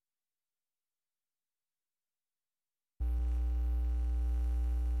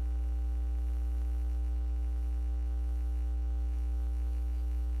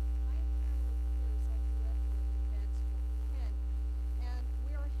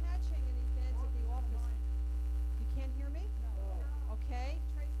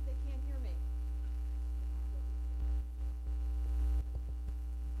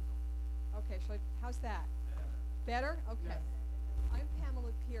So how's that? Better? Okay. I'm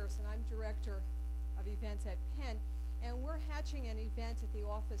Pamela Pierce, and I'm Director of Events at Penn, and we're hatching an event at the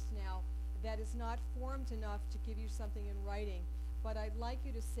office now that is not formed enough to give you something in writing, but I'd like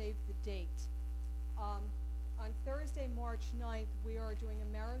you to save the date. On Thursday, March 9th, we are doing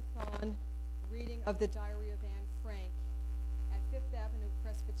a marathon reading of the Diary of Anne Frank at Fifth Avenue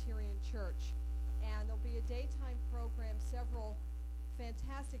Presbyterian Church. And there'll be a daytime program, several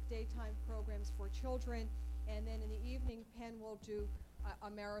fantastic daytime programs for children, and then in the evening, Penn will do a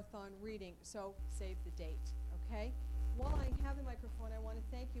marathon reading, so save the date, okay? While I have the microphone, I want to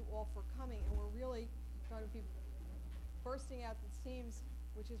thank you all for coming, and we're really going to be bursting out the seams,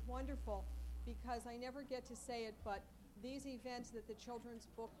 which is wonderful, because I never get to say it, but these events that the Children's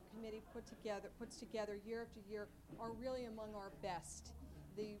Book Committee puts together year after year are really among our best.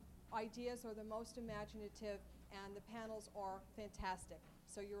 The ideas are the most imaginative, and the panels are fantastic.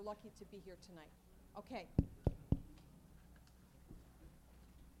 So you're lucky to be here tonight. Okay.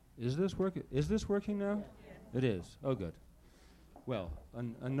 Is this working now? Yeah. It is. Oh, good. Well,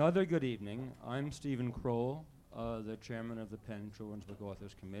 another good evening. I'm Stephen Kroll, the chairman of the Penn Children's Book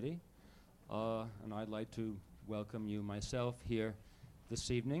Authors Committee. And I'd like to welcome you myself here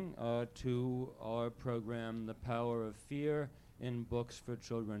this evening to our program, The Power of Fear in Books for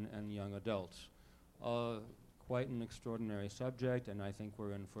Children and Young Adults. Quite an extraordinary subject, and I think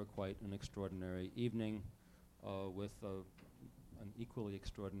we're in for quite an extraordinary evening with an equally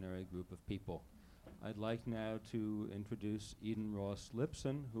extraordinary group of people. I'd like now to introduce Eden Ross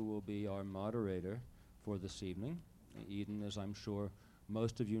Lipson, who will be our moderator for this evening. Eden, as I'm sure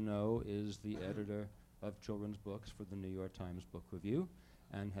most of you know, is the editor of children's books for the New York Times Book Review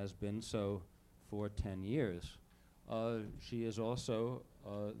and has been so for 10 years. She is also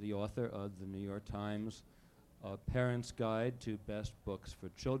the author of the New York Times Parents' Guide to Best Books for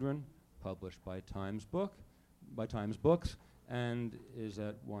Children, published by Times Books, and is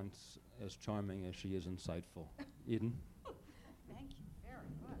at once as charming as she is insightful. Eden? Thank you very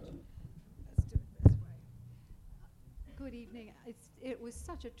much. Let's do it this way. Good evening. It was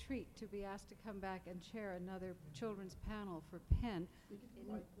such a treat to be asked to come back and chair another children's panel for Penn.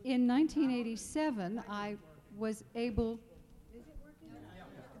 In 1987, I was able...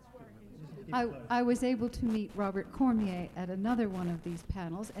 I was able to meet Robert Cormier at another one of these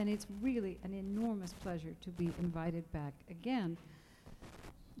panels, and it's really an enormous pleasure to be invited back again.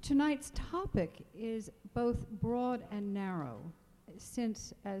 Tonight's topic is both broad and narrow,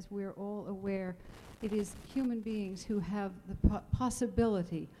 since, as we're all aware, it is human beings who have the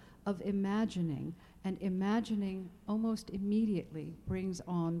possibility of imagining, and imagining almost immediately brings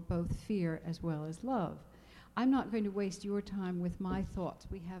on both fear as well as love. I'm not going to waste your time with my thoughts.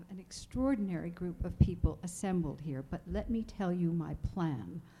 We have an extraordinary group of people assembled here, but let me tell you my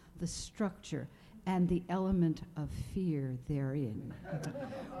plan, the structure, and the element of fear therein.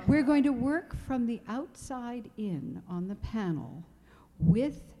 We're going to work from the outside in on the panel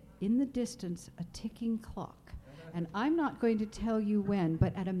with, in the distance, a ticking clock. And I'm not going to tell you when,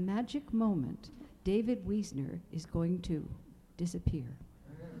 but at a magic moment, David Wiesner is going to disappear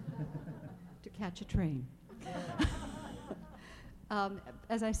to catch a train.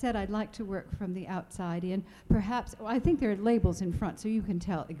 As I said, I'd like to work from the outside in. Perhaps, I think there are labels in front so you can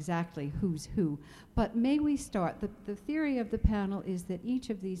tell exactly who's who. But may we start? The theory of the panel is that each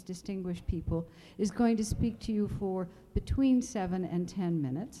of these distinguished people is going to speak to you for between 7 and 10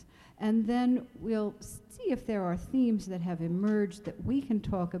 minutes. And then we'll see if there are themes that have emerged that we can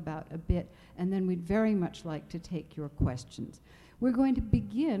talk about a bit. And then we'd very much like to take your questions. We're going to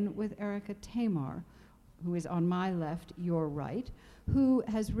begin with Erica Tamar, who is on my left, your right, who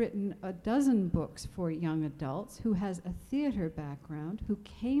has written a dozen books for young adults, who has a theater background, who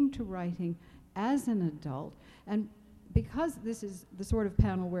came to writing as an adult. And because this is the sort of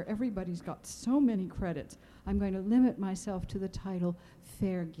panel where everybody's got so many credits, I'm going to limit myself to the title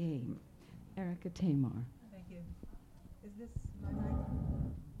Fair Game. Erica Tamar. Thank you. Is this my mic?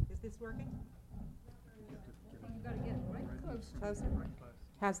 Is this working? You've got to get right close. Closer?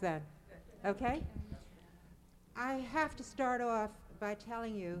 How's that? Okay. I have to start off by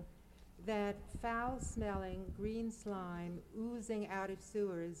telling you that foul-smelling green slime oozing out of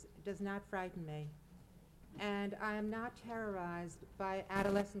sewers does not frighten me. And I am not terrorized by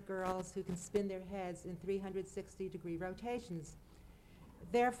adolescent girls who can spin their heads in 360-degree rotations.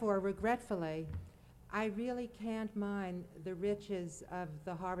 Therefore, regretfully, I really can't mind the riches of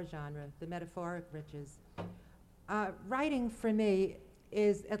the horror genre, the metaphoric riches. Writing, for me,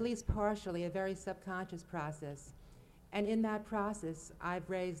 is at least partially a very subconscious process. And in that process, I've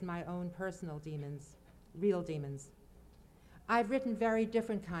raised my own personal demons, real demons. I've written very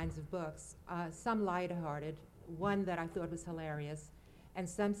different kinds of books, some lighthearted, one that I thought was hilarious, and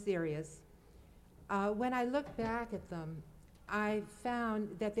some serious. When I look back at them, I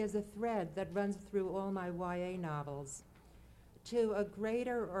found that there's a thread that runs through all my YA novels. To a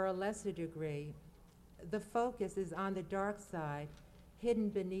greater or a lesser degree, the focus is on the dark side, hidden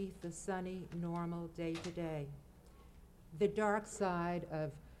beneath the sunny, normal day-to-day. The dark side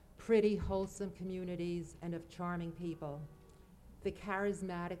of pretty, wholesome communities and of charming people, the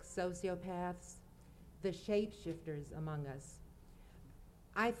charismatic sociopaths, the shapeshifters among us.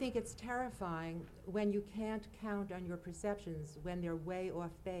 I think it's terrifying when you can't count on your perceptions when they're way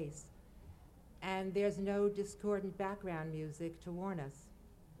off base, and there's no discordant background music to warn us.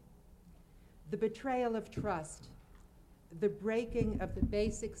 The betrayal of trust, the breaking of the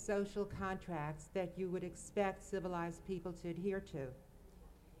basic social contracts that you would expect civilized people to adhere to,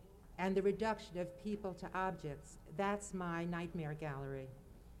 and the reduction of people to objects, that's my nightmare gallery.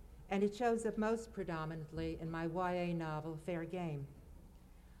 And it shows up most predominantly in my YA novel, Fair Game.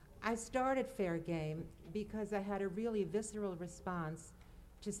 I started Fair Game because I had a really visceral response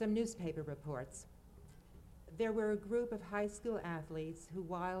to some newspaper reports. There were a group of high school athletes who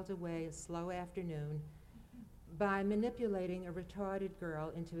whiled away a slow afternoon by manipulating a retarded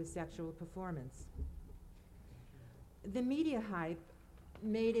girl into a sexual performance. The media hype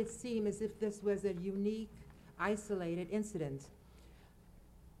made it seem as if this was a unique, isolated incident.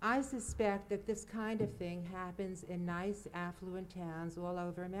 I suspect that this kind of thing happens in nice, affluent towns all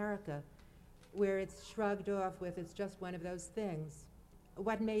over America, where it's shrugged off with it's just one of those things.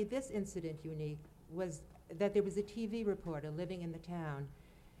 What made this incident unique was that there was a TV reporter living in the town,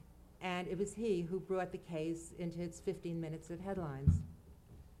 and it was he who brought the case into its 15 minutes of headlines.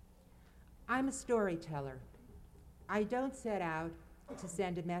 I'm a storyteller. I don't set out to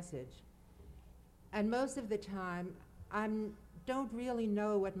send a message. And most of the time, I don't really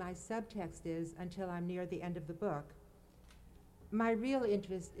know what my subtext is until I'm near the end of the book. My real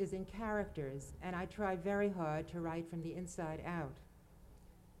interest is in characters, and I try very hard to write from the inside out.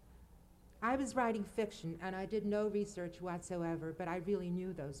 I was writing fiction, and I did no research whatsoever, but I really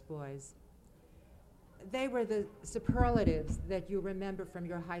knew those boys. They were the superlatives that you remember from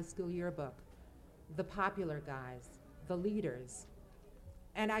your high school yearbook, the popular guys, the leaders.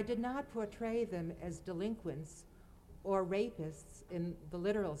 And I did not portray them as delinquents or rapists in the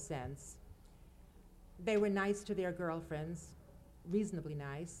literal sense. They were nice to their girlfriends, reasonably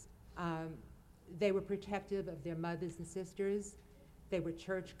nice. They were protective of their mothers and sisters. They were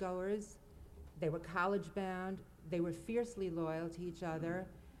churchgoers. They were college-bound. They were fiercely loyal to each other.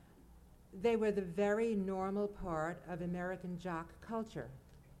 They were the very normal part of American jock culture.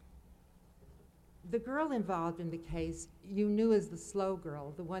 The girl involved in the case you knew as the slow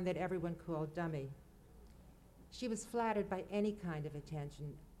girl, the one that everyone called dummy. She was flattered by any kind of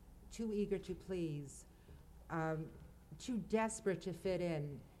attention, too eager to please, too desperate to fit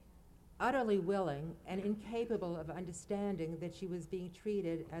in, utterly willing and incapable of understanding that she was being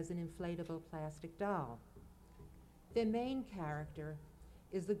treated as an inflatable plastic doll. The main character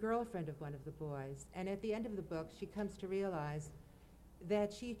is the girlfriend of one of the boys, and at the end of the book, she comes to realize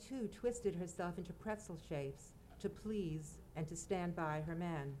that she too twisted herself into pretzel shapes to please and to stand by her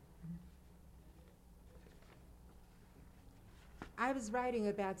man. I was writing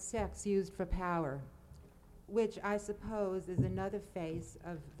about sex used for power, which I suppose is another face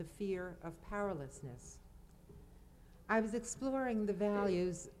of the fear of powerlessness. I was exploring the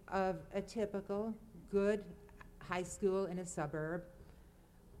values of a typical, good high school in a suburb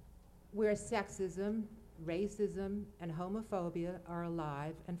where sexism, racism, and homophobia are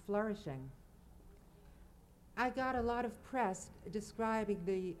alive and flourishing. I got a lot of press describing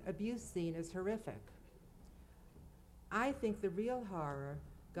the abuse scene as horrific. I think the real horror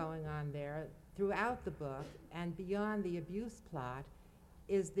going on there throughout the book and beyond the abuse plot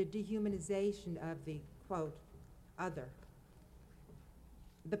is the dehumanization of the, quote, other.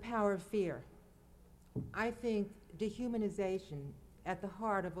 The power of fear. I think dehumanization at the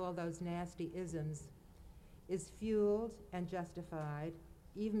heart of all those nasty isms is fueled and justified,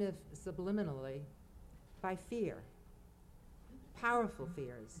 even if subliminally, by fear. Powerful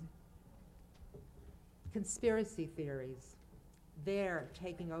fears. Conspiracy theories, they're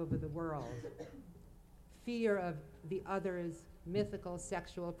taking over the world. Fear of the other's mythical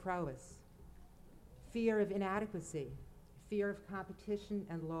sexual prowess. Fear of inadequacy. Fear of competition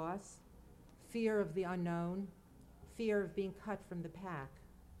and loss. Fear of the unknown. Fear of being cut from the pack.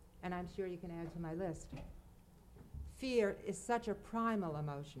 And I'm sure you can add to my list. Fear is such a primal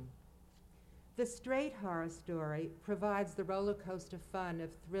emotion. The straight horror story provides the roller coaster fun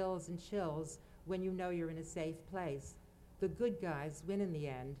of thrills and chills when you know you're in a safe place. the good guys win in the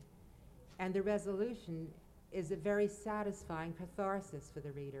end, and the resolution is a very satisfying catharsis for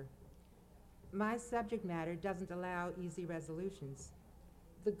the reader. My subject matter doesn't allow easy resolutions.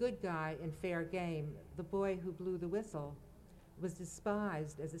 The good guy in Fair Game, the boy who blew the whistle, was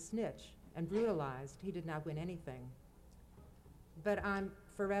despised as a snitch and brutalized. He did not win anything. But I'm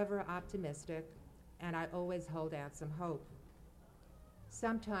forever optimistic, and I always hold out some hope.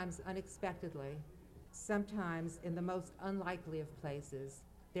 Sometimes unexpectedly, sometimes in the most unlikely of places,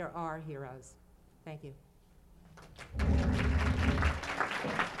 there are heroes. Thank you.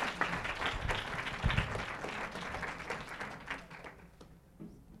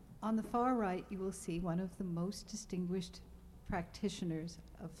 On the far right, you will see one of the most distinguished practitioners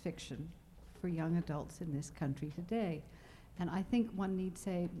of fiction for young adults in this country today. And I think one need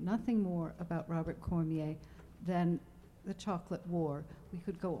say nothing more about Robert Cormier than The Chocolate War. We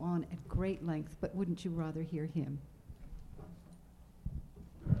could go on at great length, but wouldn't you rather hear him?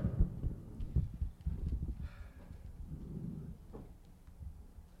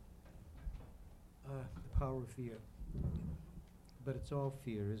 The power of fear. But it's all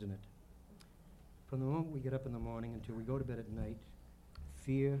fear, isn't it? From the moment we get up in the morning until we go to bed at night,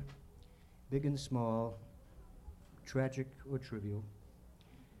 fear, big and small, tragic or trivial.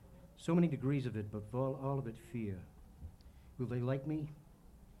 So many degrees of it, but all of it fear. Will they like me?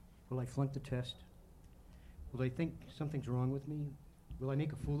 Will I flunk the test? Will they think something's wrong with me? Will I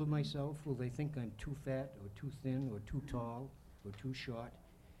make a fool of myself? Will they think I'm too fat or too thin or too tall or too short?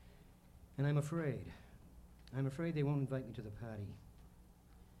 And I'm afraid. I'm afraid they won't invite me to the party.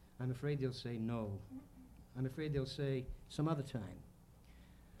 I'm afraid they'll say no. I'm afraid they'll say some other time.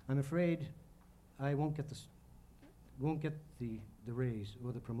 I'm afraid I won't get the raise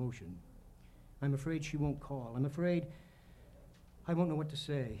or the promotion. I'm afraid she won't call. I'm afraid I won't know what to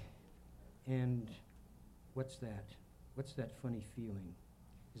say. And what's that? What's that funny feeling?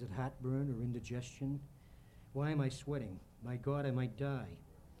 Is it heartburn or indigestion? Why am I sweating? My God, I might die.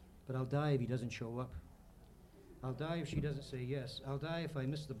 But I'll die if he doesn't show up. I'll die if she doesn't say yes. I'll die if I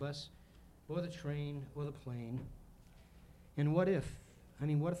miss the bus or the train or the plane. And what if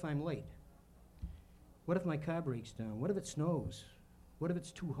I'm late? What if my car breaks down? What if it snows? What if it's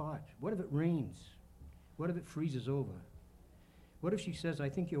too hot? What if it rains? What if it freezes over? What if she says, I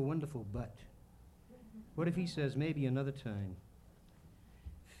think you're wonderful, but? What if he says, maybe another time?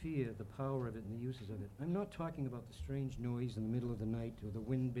 Fear, the power of it and the uses of it. I'm not talking about the strange noise in the middle of the night or the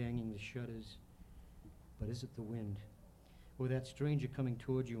wind banging the shutters, but is it the wind? Or that stranger coming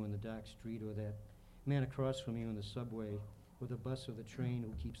towards you on the dark street, or that man across from you on the subway, or the bus or the train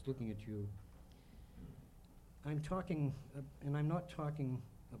who keeps looking at you? I'm talking, and I'm not talking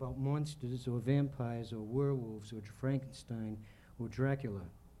about monsters or vampires or werewolves or Frankenstein or Dracula.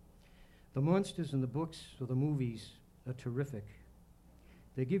 The monsters in the books or the movies are terrific.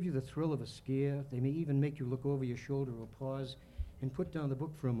 They give you the thrill of a scare. They may even make you look over your shoulder or pause and put down the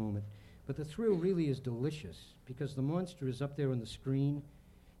book for a moment. But the thrill really is delicious because the monster is up there on the screen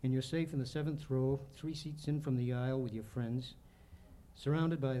and you're safe in the 7th row, 3 seats in from the aisle with your friends,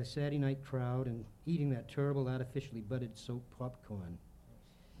 surrounded by a Saturday night crowd and eating that terrible artificially buttered soap popcorn.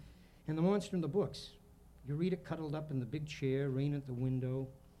 And the monster in the books, you read it cuddled up in the big chair, rain at the window,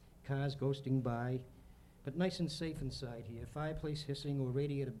 cars ghosting by, but nice and safe inside here, fireplace hissing or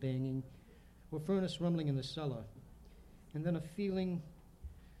radiator banging, or furnace rumbling in the cellar, and then a feeling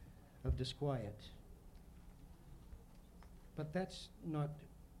of disquiet. But that's not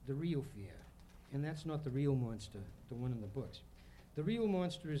the real fear, and that's not the real monster, the one in the books. The real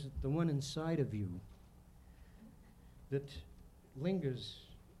monster is the one inside of you that lingers,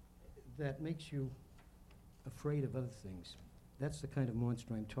 that makes you afraid of other things. That's the kind of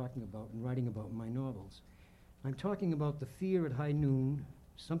monster I'm talking about and writing about in my novels. I'm talking about the fear at high noon,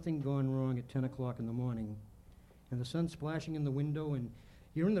 something gone wrong at 10 o'clock in the morning, and the sun splashing in the window, and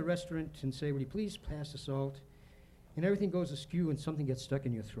you're in the restaurant and say, will you please pass the salt? And everything goes askew and something gets stuck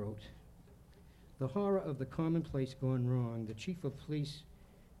in your throat. The horror of the commonplace gone wrong, the chief of police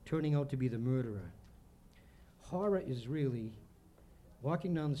turning out to be the murderer. Horror is really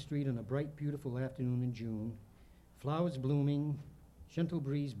walking down the street on a bright, beautiful afternoon in June, flowers blooming, gentle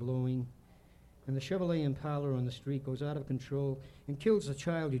breeze blowing, and the Chevrolet Impala on the street goes out of control and kills the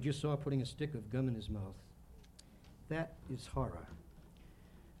child you just saw putting a stick of gum in his mouth. That is horror.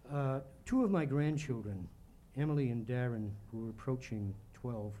 2 of my grandchildren, Emily and Darren, who are approaching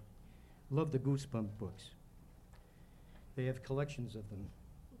 12, love the Goosebump books. They have collections of them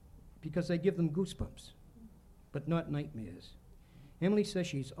because they give them goosebumps, but not nightmares. Emily says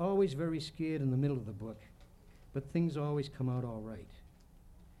she's always very scared in the middle of the book, but things always come out all right.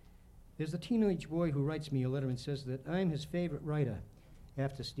 There's a teenage boy who writes me a letter and says that I'm his favorite writer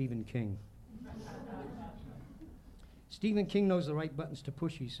after Stephen King. Stephen King knows the right buttons to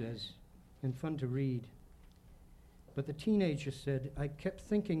push, he says, and fun to read. But the teenager said, I kept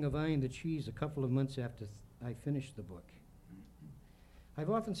thinking of eyeing the cheese a couple of months after I finished the book. I've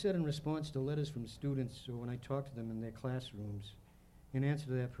often said in response to letters from students or when I talk to them in their classrooms, in answer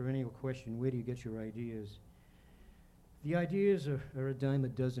to that perennial question, where do you get your ideas? The ideas are a dime a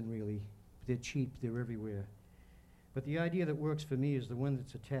dozen, really. They're cheap, they're everywhere. But the idea that works for me is the one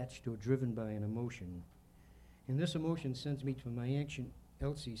that's attached or driven by an emotion. And this emotion sends me to my ancient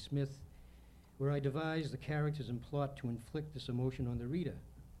Elsie Smith, where I devise the characters and plot to inflict this emotion on the reader.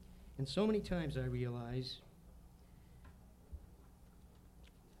 And so many times I realize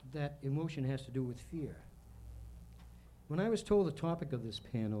that emotion has to do with fear. When I was told the topic of this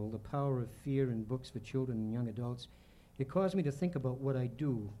panel, the power of fear in books for children and young adults, it caused me to think about what I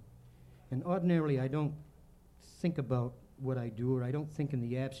do. And ordinarily I don't think about what I do, or I don't think in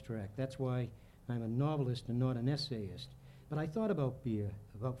the abstract. That's why I'm a novelist and not an essayist. But I thought about fear,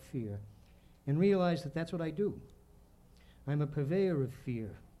 and realized that that's what I do. I'm a purveyor of fear.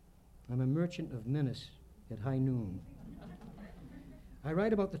 I'm a merchant of menace at high noon. I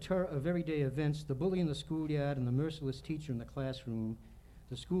write about the terror of everyday events, the bully in the schoolyard and the merciless teacher in the classroom,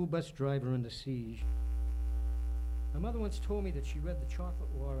 the school bus driver under siege. My mother once told me that she read The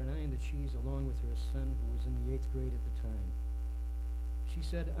Chocolate War and I and the Cheese along with her son, who was in the 8th grade at the time. She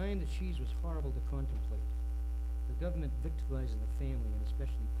said, I and the Cheese was horrible to contemplate. The government victimizing the family, and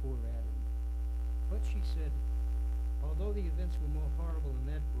especially poor Adam. But she said, although the events were more horrible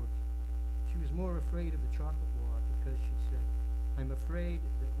in that book, she was more afraid of the Chocolate War because she said, I'm afraid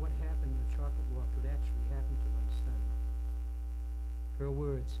that what happened in the Chocolate War could actually happen to my son. Her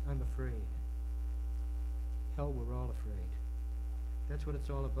words, I'm afraid. Hell, we're all afraid. That's what it's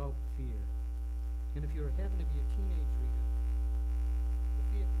all about, fear. And if you happen to be a teenage reader, the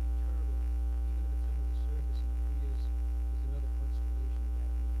fear can be terrible, even if it's under the surface, and the fears is another constellation of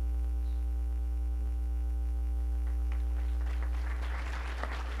acne universe.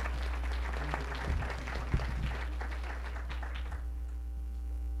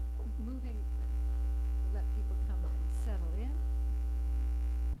 Moving, let people come and settle in.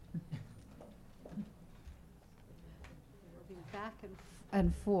 Moving back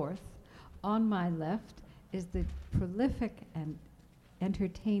and forth. On my left is the prolific and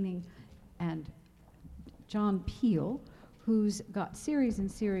entertaining and John Peel, who's got series and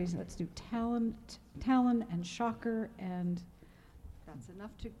series. Let's do Talon and Shocker, and that's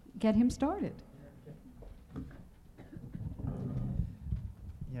enough to get him started.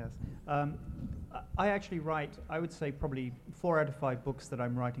 Yes. I actually write, I would say probably 4 out of 5 books that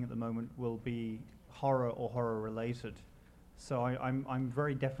I'm writing at the moment will be horror or horror related. So I'm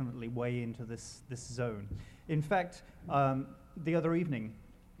very definitely way into this zone. In fact, the other evening,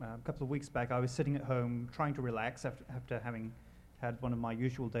 a couple of weeks back, I was sitting at home trying to relax after having had one of my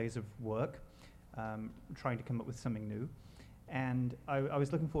usual days of work, trying to come up with something new. And I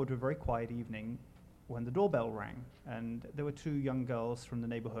was looking forward to a very quiet evening when the doorbell rang. And there were 2 young girls from the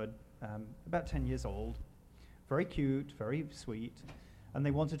neighborhood, about 10 years old, very cute, very sweet, and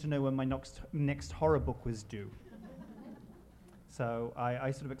they wanted to know when my next horror book was due. So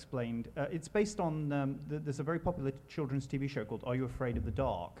I sort of explained, it's based on, there's a very popular children's TV show called Are You Afraid of the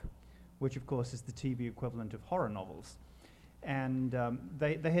Dark, which of course is the TV equivalent of horror novels. And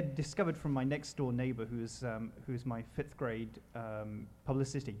they had discovered from my next door neighbor, who's my 5th grade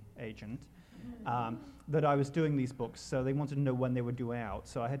publicity agent, that I was doing these books, so they wanted to know when they were due out.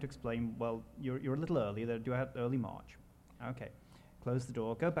 So I had to explain, well, you're a little early, they're due out early March. Okay, close the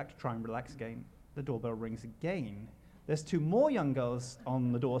door, go back to try and relax again. The doorbell rings again. There's 2 more young girls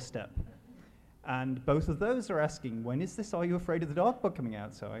on the doorstep. And both of those are asking, when is this Are You Afraid of the Dark book coming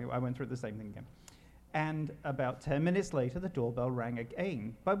out? So I went through the same thing again. And about 10 minutes later, the doorbell rang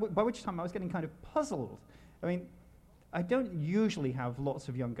again, by which time I was getting kind of puzzled. I mean, I don't usually have lots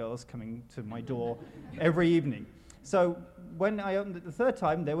of young girls coming to my door every evening. So when I opened it the 3rd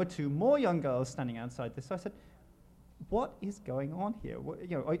time, there were 2 more young girls standing outside this. So I said, what is going on here?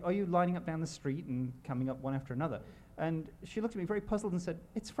 Are you lining up down the street and coming up one after another? And she looked at me very puzzled and said,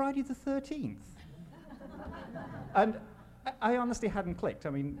 it's Friday the 13th. And I honestly hadn't clicked.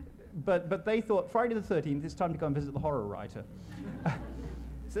 I mean, but they thought Friday the 13th, it's time to go and visit the horror writer.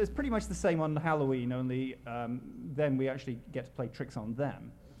 So it's pretty much the same on Halloween, only then we actually get to play tricks on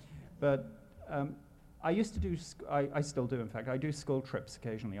them. But I used to do, I still do in fact, I do school trips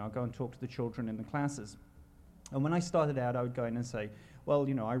occasionally. I'll go and talk to the children in the classes. And when I started out, I would go in and say, well,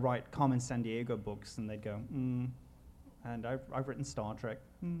 I write Carmen Sandiego books, and they'd go, and I've written Star Trek,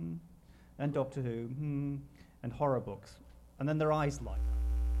 and Doctor Who, and horror books. And then their eyes light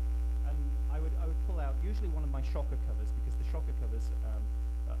up. And I would pull out usually one of my shocker covers, because the shocker covers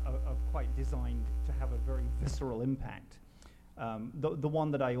are quite designed to have a very visceral impact. The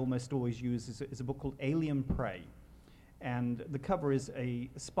one that I almost always use is a book called Alien Prey. And the cover is a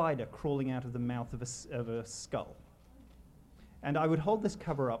spider crawling out of the mouth of a skull. And I would hold this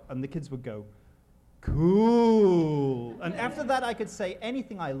cover up, and the kids would go, cool. And after that, I could say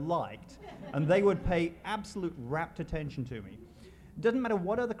anything I liked, and they would pay absolute rapt attention to me. It doesn't matter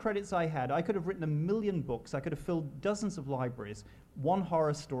what other credits I had. I could have written 1 million books. I could have filled dozens of libraries. One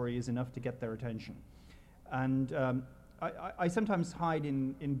horror story is enough to get their attention. And I sometimes hide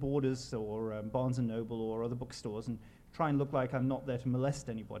in Borders or Barnes & Noble or other bookstores and try and look like I'm not there to molest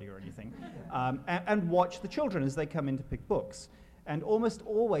anybody or anything, and watch the children as they come in to pick books. And almost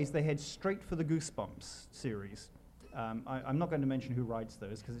always they head straight for the Goosebumps series. I'm not going to mention who writes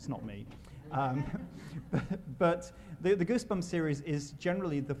those because it's not me. But the Goosebumps series is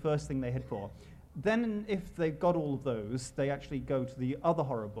generally the first thing they head for. Then if they've got all of those, they actually go to the other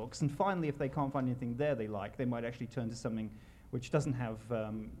horror books. And finally, if they can't find anything there they like, they might actually turn to something which doesn't have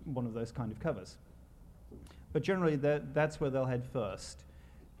one of those kind of covers. But generally, that's where they'll head first.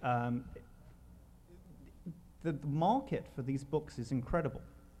 The market for these books is incredible.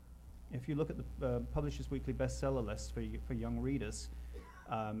 If you look at the Publishers Weekly bestseller list for young readers,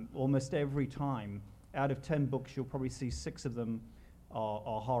 almost every time, out of 10 books, you'll probably see 6 of them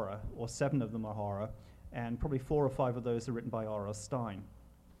are horror, or 7 of them are horror, and probably 4 or 5 of those are written by R.R. Stein.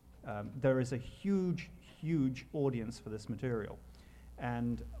 There is a huge, huge audience for this material.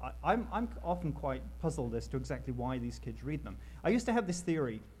 And I'm often quite puzzled as to exactly why these kids read them. I used to have this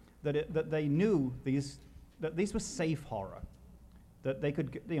theory that they knew that these were safe horror, that they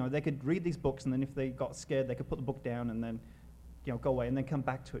could read these books, and then if they got scared, they could put the book down and then go away, and then come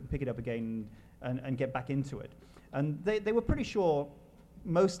back to it and pick it up again and get back into it. And they were pretty sure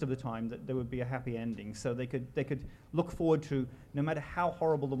most of the time that there would be a happy ending, so they could look forward to, no matter how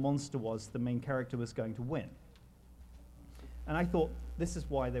horrible the monster was, the main character was going to win. And I thought this is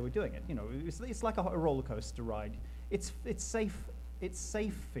why they were doing it. It's like a roller coaster ride. It's safe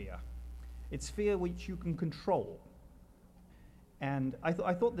fear. It's fear which you can control. And I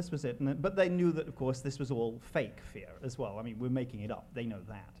thought this was it. But they knew that, of course, this was all fake fear as well. I mean, we're making it up. They know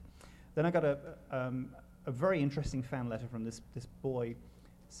that. Then I got a very interesting fan letter from this boy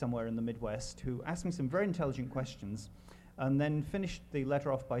somewhere in the Midwest who asked me some very intelligent questions, and then finished the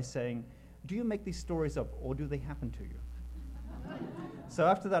letter off by saying, "Do you make these stories up, or do they happen to you?" So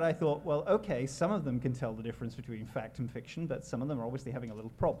after that, I thought, well, okay, some of them can tell the difference between fact and fiction, but some of them are obviously having a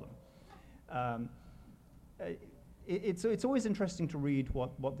little problem. It's always interesting to read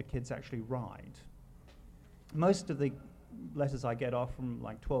what the kids actually write. Most of the letters I get are from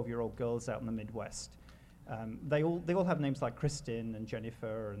like 12-year-old girls out in the Midwest. They all have names like Kristen and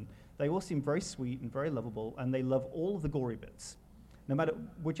Jennifer, and they all seem very sweet and very lovable, and they love all of the gory bits. No matter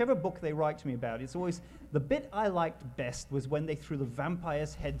whichever book they write to me about, it's always the bit I liked best was when they threw the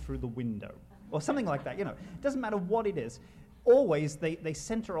vampire's head through the window, or something like that. It doesn't matter what it is. Always they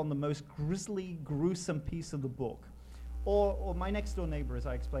center on the most grisly, gruesome piece of the book. Or my next door neighbor, as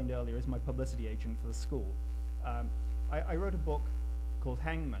I explained earlier, is my publicity agent for the school. I wrote a book called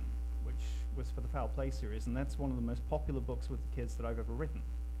Hangman, which was for the Foul Play series, and that's one of the most popular books with the kids that I've ever written.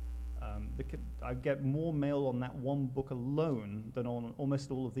 I get more mail on that one book alone than on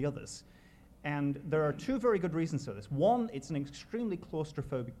almost all of the others. And there are 2 very good reasons for this. One, it's an extremely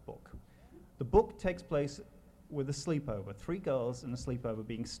claustrophobic book. The book takes place with a sleepover, 3 girls in a sleepover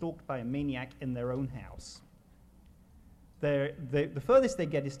being stalked by a maniac in their own house. The furthest they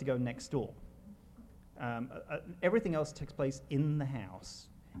get is to go next door. Everything else takes place in the house,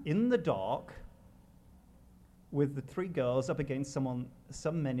 in the dark, with the 3 girls up against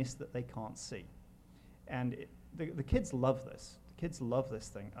some menace that they can't see. And the kids love this. The kids love this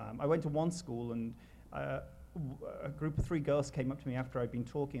thing. I went to one school, and a group of 3 girls came up to me after I'd been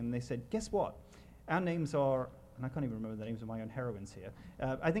talking, and they said, "Guess what? Our names are," and I can't even remember the names of my own heroines here.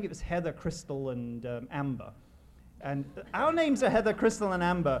 I think it was Heather, Crystal, and Amber. And our names are Heather, Crystal, and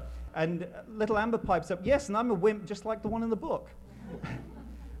Amber. And little Amber pipes up, "Yes, and I'm a wimp just like the one in the book."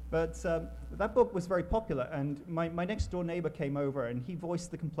 But that book was very popular, and my next door neighbor came over, and he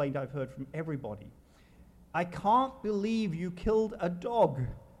voiced the complaint I've heard from everybody. "I can't believe you killed a dog."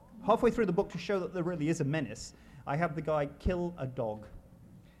 Halfway through the book, to show that there really is a menace, I have the guy kill a dog.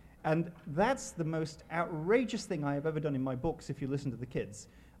 And that's the most outrageous thing I have ever done in my books, if you listen to the kids.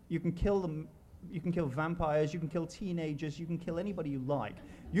 You can kill them. You can kill vampires, you can kill teenagers, you can kill anybody you like.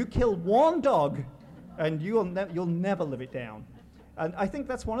 You kill one dog, and you'll never live it down. And I think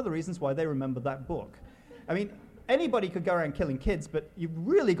that's one of the reasons why they remember that book. I mean, anybody could go around killing kids, but you've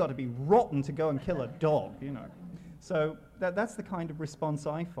really got to be rotten to go and kill a dog, you know. So that's the kind of response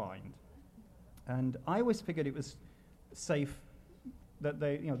I find. And I always figured it was safe, that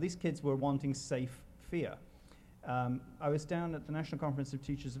these kids were wanting safe fear. I was down at the National Conference of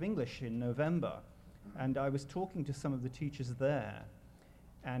Teachers of English in November, and I was talking to some of the teachers there.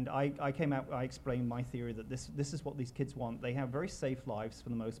 And I came out, I explained my theory that this is what these kids want. They have very safe lives for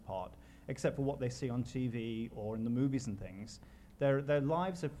the most part, except for what they see on TV or in the movies and things. Their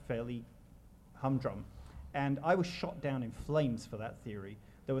lives are fairly humdrum. And I was shot down in flames for that theory.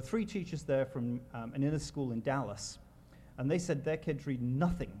 There were 3 teachers there from an inner school in Dallas, and they said their kids read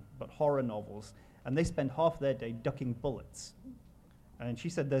nothing but horror novels, and they spend half their day ducking bullets. And she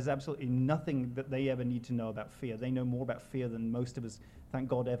said there's absolutely nothing that they ever need to know about fear. They know more about fear than most of us, thank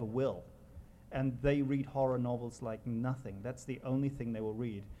God, ever will. And they read horror novels like nothing. That's the only thing they will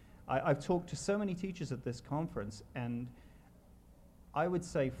read. I've talked to so many teachers at this conference, and I would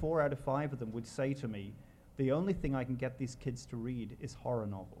say 4 out of 5 of them would say to me, the only thing I can get these kids to read is horror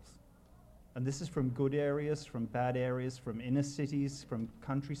novels. And this is from good areas, from bad areas, from inner cities, from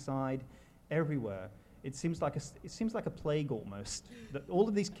countryside, everywhere. It seems like a plague almost, that all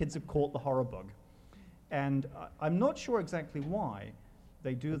of these kids have caught the horror bug. And I'm not sure exactly why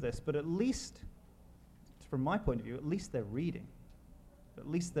they do this, but at least, from my point of view, at least they're reading. At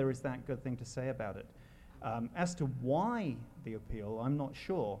least there is that good thing to say about it. As to why the appeal, I'm not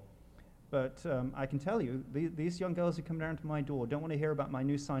sure. But I can tell you, these young girls who come down to my door don't want to hear about my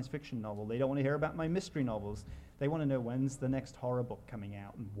new science fiction novel. They don't want to hear about my mystery novels. They want to know when's the next horror book coming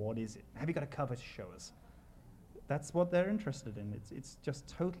out and what is it. Have you got a cover to show us? That's what they're interested in. It's just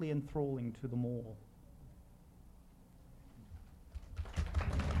totally enthralling to them all.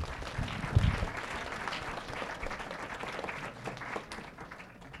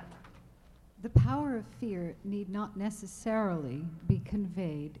 The power of fear need not necessarily be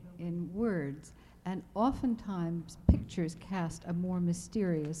conveyed in words, and oftentimes pictures cast a more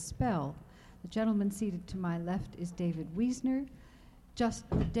mysterious spell. The gentleman seated to my left is David Wiesner. Just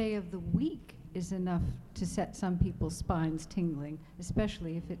the day of the week is enough to set some people's spines tingling,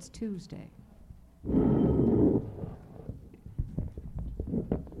 especially if it's Tuesday. I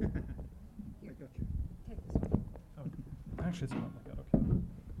got you. Take this one. Oh, actually, it's not like that.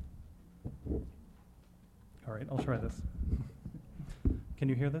 Okay. All right, I'll try this. Can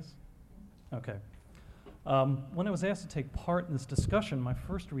you hear this? Okay. When I was asked to take part in this discussion, my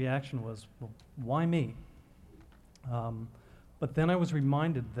first reaction was, well, why me? But then I was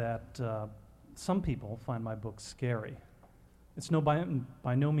reminded that some people find my book scary. It's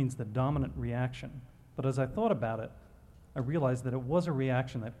by no means the dominant reaction, but as I thought about it, I realized that it was a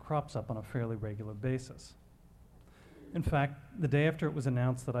reaction that crops up on a fairly regular basis. In fact, the day after it was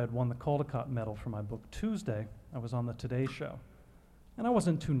announced that I had won the Caldecott Medal for my book Tuesday, I was on the Today Show. And I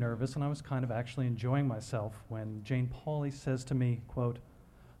wasn't too nervous, and I was kind of actually enjoying myself when Jane Pauley says to me, quote,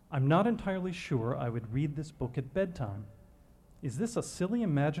 "I'm not entirely sure I would read this book at bedtime. Is this a silly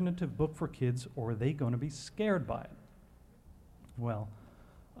imaginative book for kids, or are they going to be scared by it?" Well,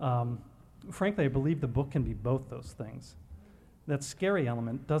 frankly, I believe the book can be both those things. That scary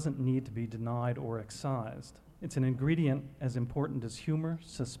element doesn't need to be denied or excised. It's an ingredient as important as humor,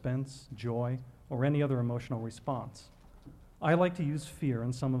 suspense, joy, or any other emotional response. I like to use fear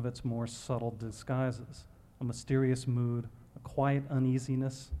in some of its more subtle disguises: a mysterious mood, a quiet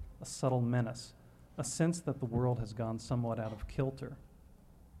uneasiness, a subtle menace, a sense that the world has gone somewhat out of kilter.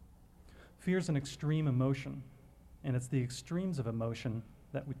 Fear is an extreme emotion, and it's the extremes of emotion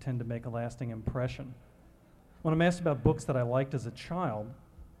that we tend to make a lasting impression. When I'm asked about books that I liked as a child,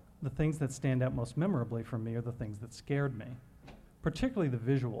 the things that stand out most memorably for me are the things that scared me, particularly the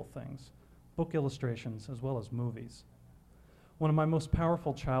visual things, book illustrations as well as movies. One of my most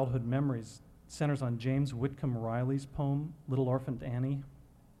powerful childhood memories centers on James Whitcomb Riley's poem, Little Orphan Annie.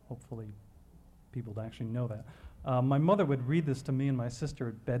 Hopefully people actually know that. My mother would read this to me and my sister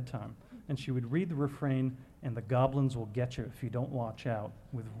at bedtime, and she would read the refrain, "And the goblins will get you if you don't watch out,"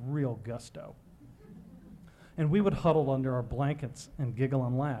 with real gusto. And we would huddle under our blankets and giggle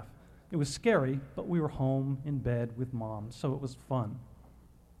and laugh. It was scary, but we were home in bed with Mom, so it was fun.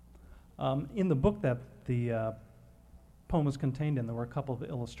 In the book that the poem was contained in, there were a couple of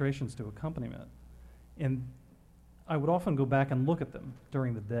illustrations to accompany it. And I would often go back and look at them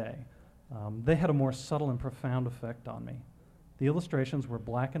during the day. They had a more subtle and profound effect on me. The illustrations were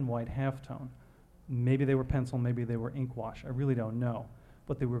black and white halftone. Maybe they were pencil, maybe they were ink wash, I really don't know.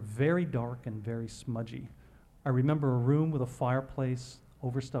 But they were very dark and very smudgy. I remember a room with a fireplace,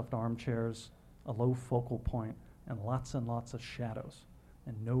 overstuffed armchairs, a low focal point, and lots of shadows,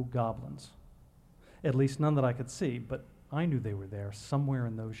 and no goblins. At least none that I could see, but I knew they were there somewhere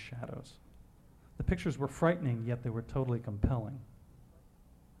in those shadows. The pictures were frightening, yet they were totally compelling.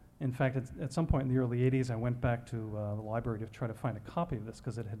 In fact, at some point in the early 80s, I went back to the library to try to find a copy of this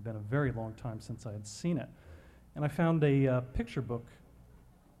because it had been a very long time since I had seen it. And I found a picture book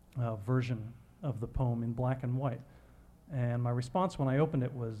version of the poem in black and white. And my response when I opened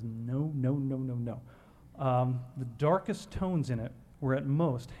it was no, no, no, no, no. The darkest tones in it were at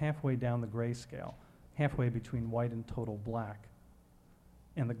most halfway down the grayscale, halfway between white and total black.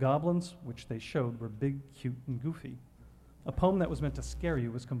 And the goblins, which they showed, were big, cute, and goofy. A poem that was meant to scare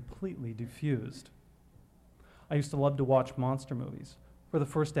you was completely diffused. I used to love to watch monster movies. For the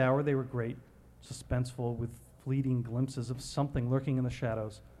first hour, they were great, suspenseful, with fleeting glimpses of something lurking in the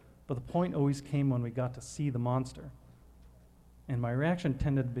shadows. But the point always came when we got to see the monster. And my reaction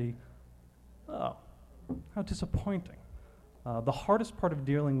tended to be, oh, how disappointing. The hardest part of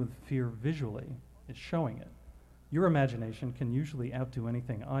dealing with fear visually is showing it. Your imagination can usually outdo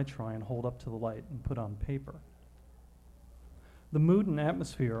anything I try and hold up to the light and put on paper. The mood and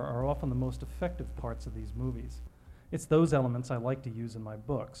atmosphere are often the most effective parts of these movies. It's those elements I like to use in my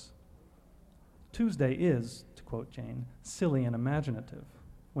books. Tuesday is, to quote Jane, silly and imaginative.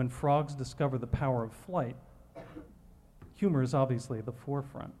 When frogs discover the power of flight, humor is obviously at the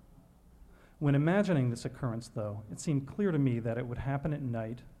forefront. When imagining this occurrence, though, it seemed clear to me that it would happen at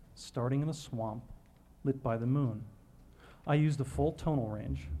night, starting in a swamp, lit by the moon. I used a full tonal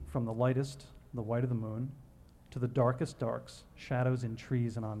range, from the lightest, the white of the moon, to the darkest darks, shadows in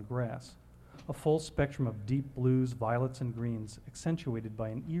trees and on grass, a full spectrum of deep blues, violets, and greens, accentuated by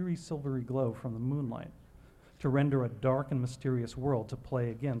an eerie silvery glow from the moonlight, to render a dark and mysterious world to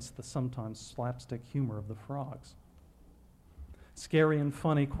play against the sometimes slapstick humor of the frogs. Scary and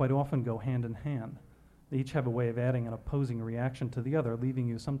funny quite often go hand in hand. They each have a way of adding an opposing reaction to the other, leaving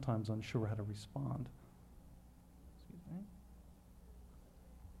you sometimes unsure how to respond.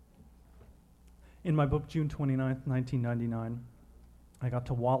 In my book, June 29th, 1999, I got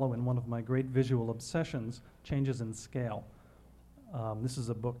to wallow in one of my great visual obsessions, changes in scale. This is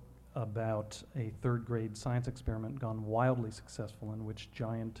a book about a third grade science experiment gone wildly successful in which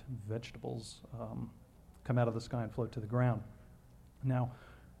giant vegetables come out of the sky and float to the ground. Now,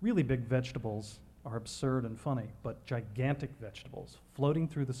 really big vegetables are absurd and funny, but gigantic vegetables floating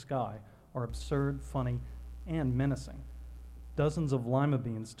through the sky are absurd, funny, and menacing. Dozens of lima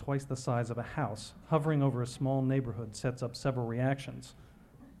beans, twice the size of a house, hovering over a small neighborhood sets up several reactions.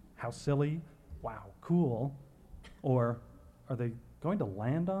 How silly, wow, cool, or are they going to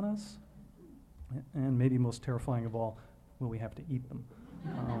land on us? And maybe most terrifying of all, will we have to eat them?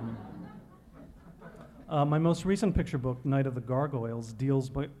 My most recent picture book, Night of the Gargoyles, deals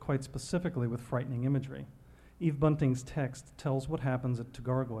quite specifically with frightening imagery. Eve Bunting's text tells what happens to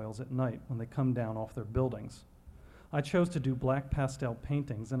gargoyles at night when they come down off their buildings. I chose to do black pastel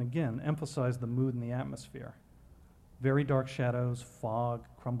paintings and again emphasize the mood and the atmosphere. Very dark shadows, fog,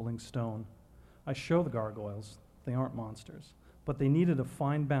 crumbling stone. I show the gargoyles, they aren't monsters, but they needed a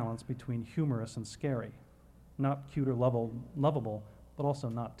fine balance between humorous and scary. Not cute or lovable, but also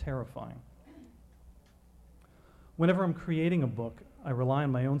not terrifying. Whenever I'm creating a book, I rely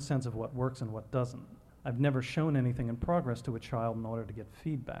on my own sense of what works and what doesn't. I've never shown anything in progress to a child in order to get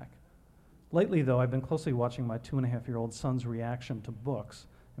feedback. Lately, though, I've been closely watching my 2.5-year-old son's reaction to books,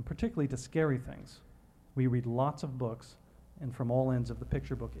 and particularly to scary things. We read lots of books, and from all ends of the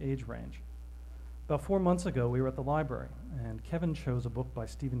picture book age range. About 4 months ago, we were at the library, and Kevin chose a book by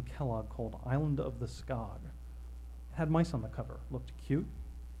Stephen Kellogg called Island of the Skog. It had mice on the cover, looked cute.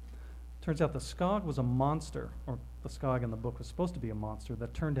 Turns out the Skog was a monster, or the Skog in the book was supposed to be a monster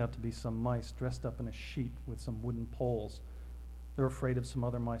that turned out to be some mice dressed up in a sheet with some wooden poles. They're afraid of some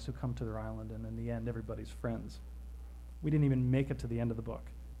other mice who come to their island, and in the end, everybody's friends. We didn't even make it to the end of the book.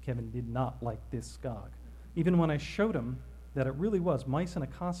 Kevin did not like this Skog. Even when I showed him that it really was mice in a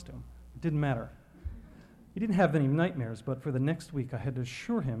costume, it didn't matter. He didn't have any nightmares, but for the next week, I had to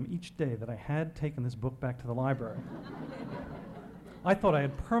assure him each day that I had taken this book back to the library. I thought I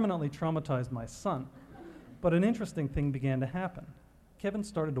had permanently traumatized my son, but an interesting thing began to happen. Kevin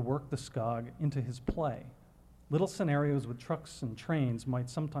started to work the Skog into his play. Little scenarios with trucks and trains might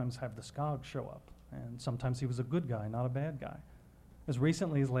sometimes have the Skog show up, and sometimes he was a good guy, not a bad guy. As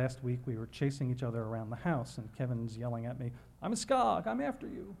recently as last week, we were chasing each other around the house, and Kevin's yelling at me, "I'm a Skog, I'm after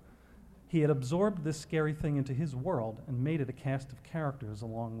you." He had absorbed this scary thing into his world and made it a cast of characters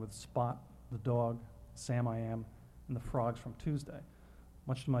along with Spot, the dog, Sam I Am, and the frogs from Tuesday.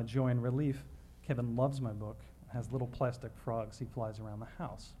 Much to my joy and relief, Kevin loves my book, has little plastic frogs he flies around the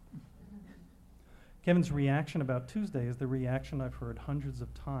house. Kevin's reaction about Tuesday is the reaction I've heard hundreds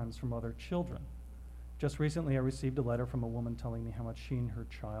of times from other children. Just recently, I received a letter from a woman telling me how much she and her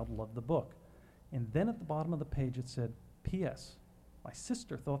child loved the book. And then at the bottom of the page it said, P.S. My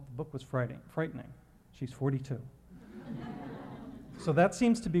sister thought the book was frightening. She's 42. So that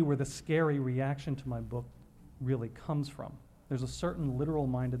seems to be where the scary reaction to my book really comes from. There's a certain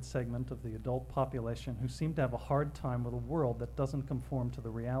literal-minded segment of the adult population who seem to have a hard time with a world that doesn't conform to the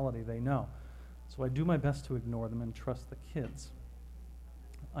reality they know. So I do my best to ignore them and trust the kids.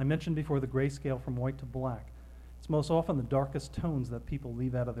 I mentioned before the grayscale from white to black. It's most often the darkest tones that people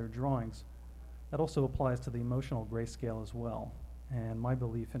leave out of their drawings. That also applies to the emotional grayscale as well. And my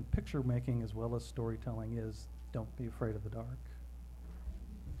belief in picture making as well as storytelling is don't be afraid of the dark.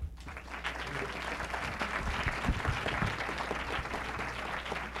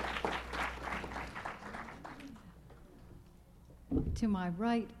 To my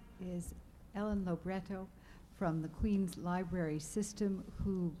right is Ellen Loreto from the Queen's Library System,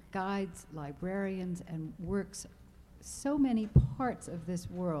 who guides librarians and works so many parts of this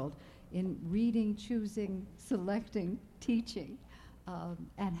world in reading, choosing, selecting, teaching,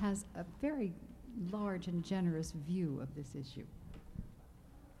 and has a very large and generous view of this issue.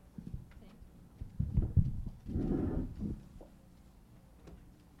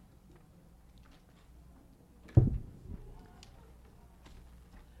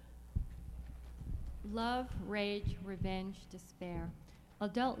 Love, rage, revenge, despair.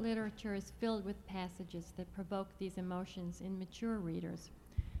 Adult literature is filled with passages that provoke these emotions in mature readers.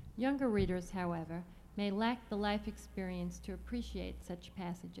 Younger readers, however, may lack the life experience to appreciate such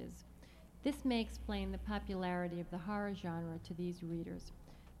passages. This may explain the popularity of the horror genre to these readers.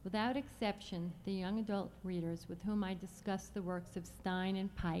 Without exception, the young adult readers with whom I discussed the works of Stein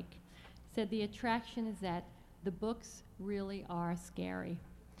and Pike said the attraction is that the books really are scary.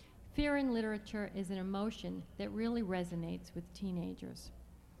 Fear in literature is an emotion that really resonates with teenagers.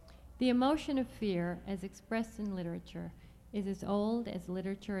 The emotion of fear, as expressed in literature, is as old as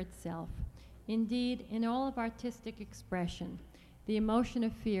literature itself. Indeed, in all of artistic expression, the emotion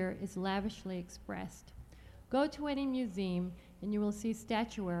of fear is lavishly expressed. Go to any museum and you will see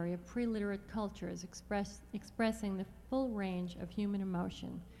statuary of pre-literate cultures expressing the full range of human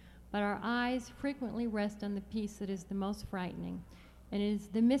emotion. But our eyes frequently rest on the piece that is the most frightening, and it is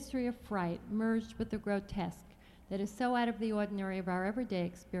the mystery of fright merged with the grotesque that is so out of the ordinary of our everyday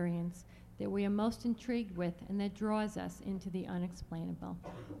experience that we are most intrigued with and that draws us into the unexplainable.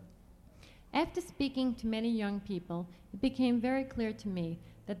 After speaking to many young people, it became very clear to me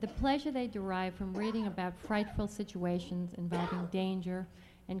that the pleasure they derive from reading about frightful situations involving danger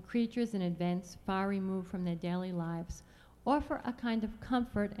and creatures and events far removed from their daily lives offer a kind of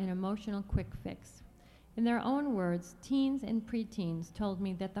comfort and emotional quick fix. In their own words, teens and preteens told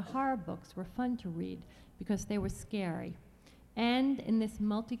me that the horror books were fun to read because they were scary. And in this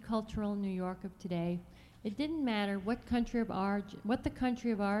multicultural New York of today, it didn't matter what the country of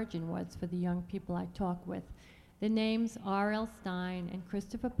origin was for the young people I talked with. The names R.L. Stein and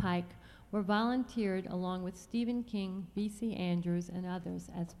Christopher Pike were volunteered along with Stephen King, B.C. Andrews, and others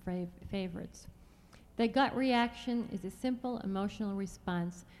as favorites. The gut reaction is a simple emotional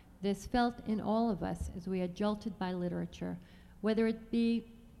response that is felt in all of us as we are jolted by literature, whether it be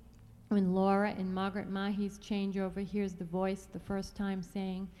when Laura in Margaret Mahy's Changeover hears the voice the first time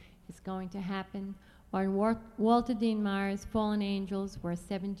saying, "It's going to happen," or in Walter Dean Meyer's Fallen Angels, where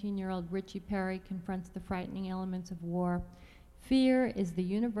 17-year-old Richie Perry confronts the frightening elements of war. Fear is the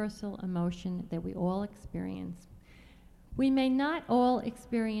universal emotion that we all experience. We may not all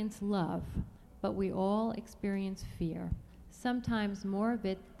experience love, but we all experience fear, sometimes more of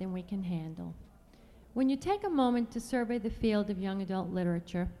it than we can handle. When you take a moment to survey the field of young adult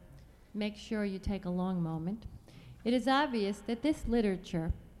literature, make sure you take a long moment, it is obvious that this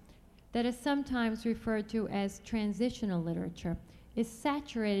literature, that is sometimes referred to as transitional literature, is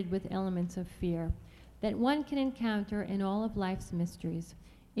saturated with elements of fear that one can encounter in all of life's mysteries.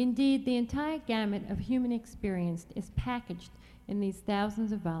 Indeed, the entire gamut of human experience is packaged in these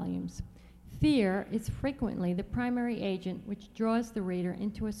thousands of volumes. Fear is frequently the primary agent which draws the reader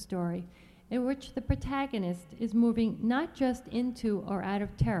into a story in which the protagonist is moving not just into or out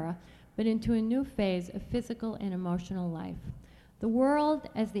of terror, but into a new phase of physical and emotional life. The world,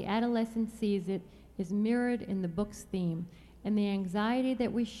 as the adolescent sees it, is mirrored in the book's theme, and the anxiety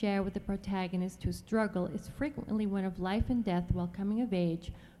that we share with the protagonist whose struggle is frequently one of life and death while coming of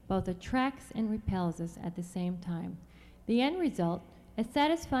age, both attracts and repels us at the same time. The end result, a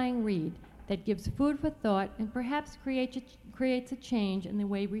satisfying read that gives food for thought and perhaps creates a change in the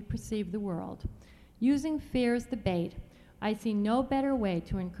way we perceive the world. Using fear as the bait, I see no better way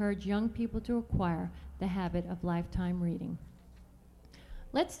to encourage young people to acquire the habit of lifetime reading.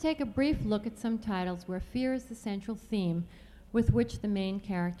 Let's take a brief look at some titles where fear is the central theme with which the main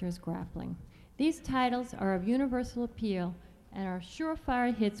character is grappling. These titles are of universal appeal and are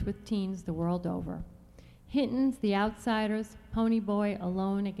surefire hits with teens the world over. Hinton's The Outsiders, Pony Boy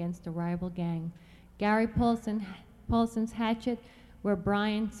Alone Against a Rival Gang. Gary Paulson's Hatchet, where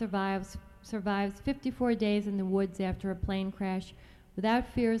Brian survives 54 days in the woods after a plane crash. Without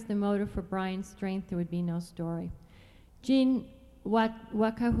fear as the motive for Brian's strength, there would be no story. Gene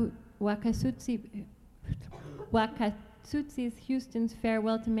Wakatsutsi's Houston's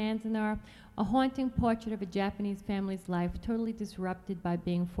Farewell to Manzanar, a haunting portrait of a Japanese family's life totally disrupted by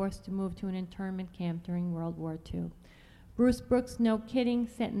being forced to move to an internment camp during World War II. Bruce Brooks' No Kidding,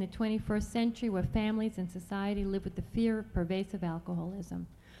 set in the 21st century where families and society live with the fear of pervasive alcoholism.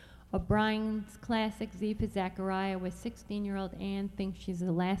 O'Brien's classic Z for Zachariah, where 16-year-old Anne thinks she's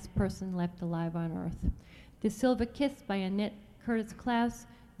the last person left alive on Earth. The Silver Kiss by Annette Curtis Klaus,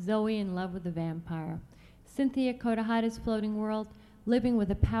 Zoe in love with a vampire. Cynthia Kodahata's Floating World, living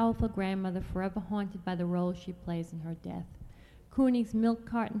with a powerful grandmother forever haunted by the role she plays in her death. Cooney's Milk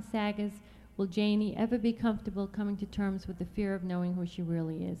Carton Sagas, will Janie ever be comfortable coming to terms with the fear of knowing who she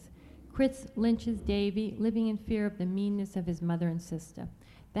really is? Chris Lynch's Davy, living in fear of the meanness of his mother and sister.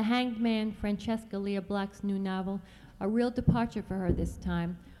 The Hanged Man, Francesca Leah Black's new novel, a real departure for her this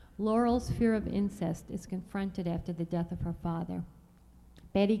time. Laurel's fear of incest is confronted after the death of her father.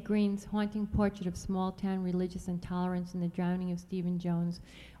 Betty Green's haunting portrait of small-town religious intolerance and the drowning of Stephen Jones,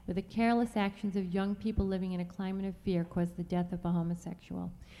 where the careless actions of young people living in a climate of fear caused the death of a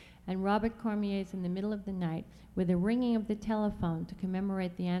homosexual. And Robert Cormier's In the Middle of the Night, where the ringing of the telephone to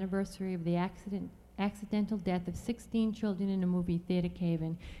commemorate the anniversary of the accidental death of 16 children in a movie theater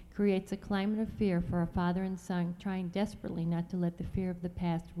cave-in, creates a climate of fear for a father and son trying desperately not to let the fear of the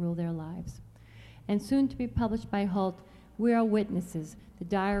past rule their lives. And soon to be published by Holt, We Are Witnesses, the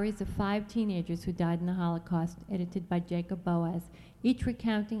diaries of 5 teenagers who died in the Holocaust, edited by Jacob Boaz, each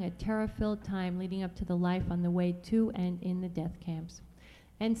recounting a terror-filled time leading up to the life on the way to and in the death camps.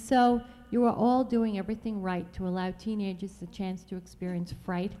 And so, you are all doing everything right to allow teenagers the chance to experience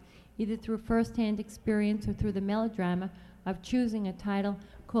fright, either through first-hand experience or through the melodrama of choosing a title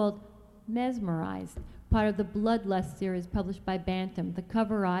called Mesmerized, part of the Bloodlust series published by Bantam, the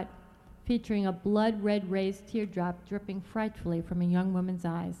cover art featuring a blood-red raised teardrop dripping frightfully from a young woman's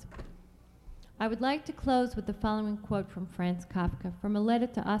eyes. I would like to close with the following quote from Franz Kafka, from a letter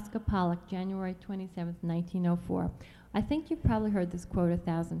to Oscar Pollock, January 27, 1904. I think you've probably heard this quote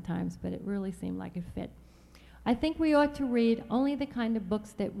 1,000 times, but it really seemed like it fit. I think we ought to read only the kind of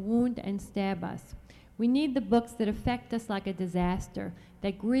books that wound and stab us. We need the books that affect us like a disaster,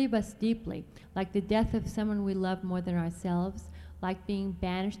 that grieve us deeply, like the death of someone we love more than ourselves, like being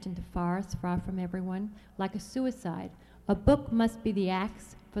banished into forests far from everyone, like a suicide. A book must be the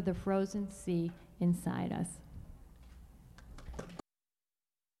axe for the frozen sea inside us.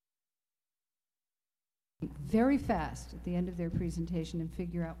 Very fast at the end of their presentation and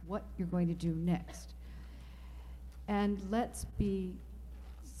figure out what you're going to do next. And let's be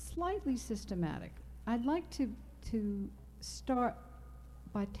slightly systematic. I'd like to start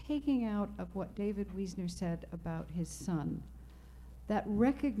by taking out of what David Wiesner said about his son, that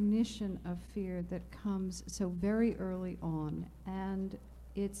recognition of fear that comes so very early on, and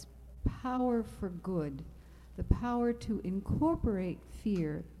its power for good, the power to incorporate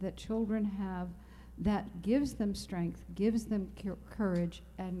fear that children have that gives them strength, gives them courage,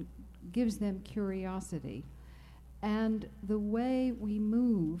 and gives them curiosity. And the way we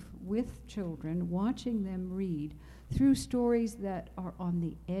move with children, watching them read through stories that are on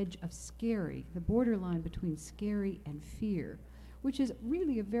the edge of scary, the borderline between scary and fear, which is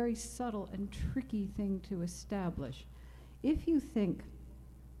really a very subtle and tricky thing to establish. If you think,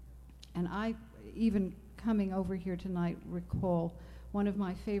 and I, even coming over here tonight, recall one of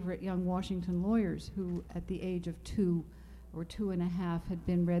my favorite young Washington lawyers who, at the age of 2 or 2.5, had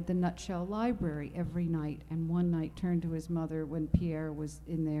been read The Nutshell Library every night, and one night turned to his mother when Pierre was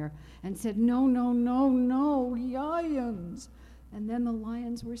in there and said, "No, no, no, no, lions." And then the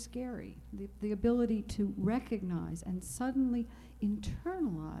lions were scary. The ability to recognize and suddenly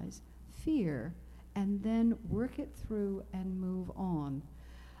internalize fear and then work it through and move on.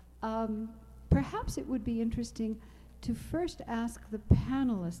 Perhaps it would be interesting to first ask the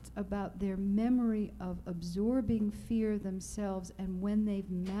panelists about their memory of absorbing fear themselves and when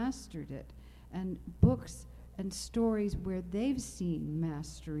they've mastered it, and books and stories where they've seen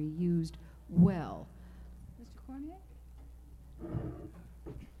mastery used well. Mr. Cormier?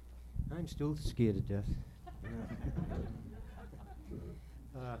 I'm still scared to death.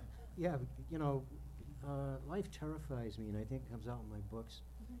 yeah, you know, life terrifies me, and I think it comes out in my books.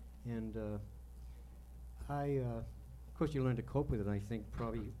 And of course, you learn to cope with it. I think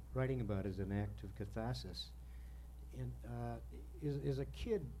probably writing about it is an act of catharsis. And as a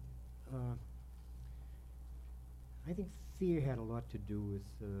kid, I think fear had a lot to do with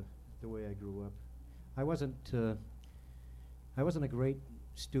the way I grew up. I wasn't a great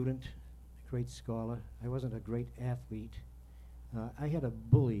student, a great scholar. I wasn't a great athlete. I had a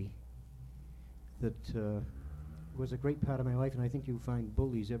bully that was a great part of my life, and I think you find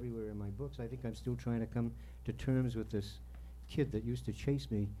bullies everywhere in my books. I think I'm still trying to come to terms with this kid that used to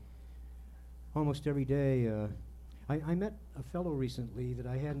chase me almost every day. I met a fellow recently that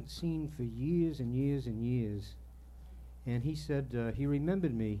I hadn't seen for years and years and years, and he said he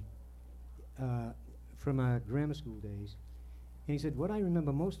remembered me from our grammar school days. And he said, what I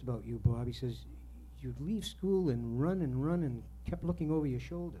remember most about you, Bob, he says, you'd leave school and run and kept looking over your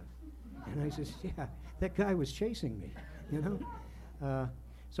shoulder. And I says, yeah, that guy was chasing me, you know?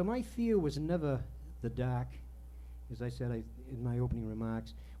 So my fear was never the dark, as I said in my opening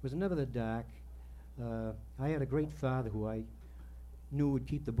remarks, was never the dark. I had a great father who I knew would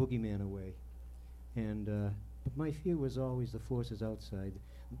keep the boogeyman away. And but my fear was always the forces outside.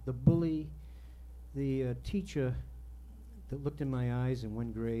 The bully, the teacher that looked in my eyes in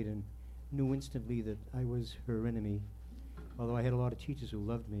 1 grade and knew instantly that I was her enemy, although I had a lot of teachers who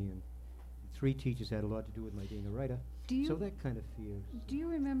loved me, and 3 teachers had a lot to do with my being a writer. So that kind of fear. Do you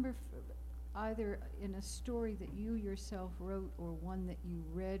remember either in a story that you yourself wrote or one that you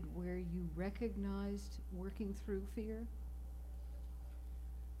read where you recognized working through fear?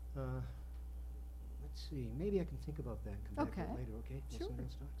 Let's see. Maybe I can think about that and come back to it later, okay? Sure. Someone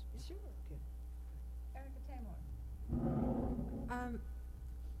else talks? Yeah. Sure. Okay.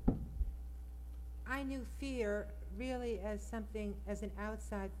 I knew fear really as something, as an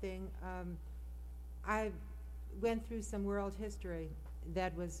outside thing. I went through some world history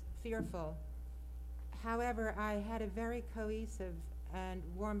that was fearful. However, I had a very cohesive and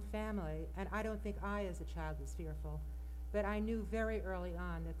warm family, and I don't think I as a child was fearful, but I knew very early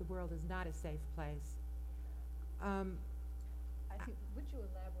on that the world is not a safe place. I think, would you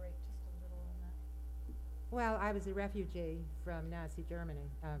elaborate just a little on that? Well, I was a refugee from Nazi Germany,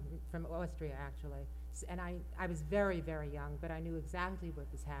 from Austria actually, and I was very, very young, but I knew exactly what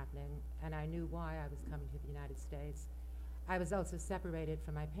was happening, and I knew why I was coming to the United States. I was also separated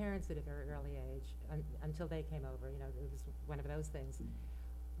from my parents at a very early age until they came over. You know, it was one of those things.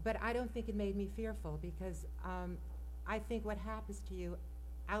 But I don't think it made me fearful because I think what happens to you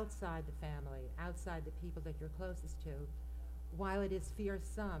outside the family, outside the people that you're closest to, while it is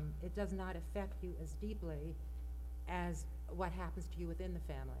fearsome, it does not affect you as deeply as what happens to you within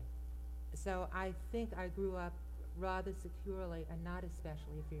the family. So I think I grew up rather securely and not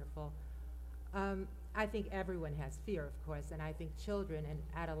especially fearful. I think everyone has fear, of course, and I think children and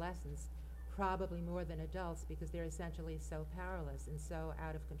adolescents probably more than adults because they're essentially so powerless and so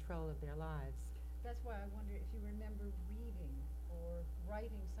out of control of their lives. That's why I wonder if you remember reading or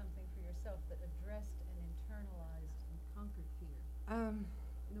writing something for yourself that addressed and internalized and conquered fear.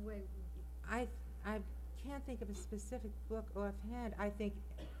 In a way, I can't think of a specific book offhand. I think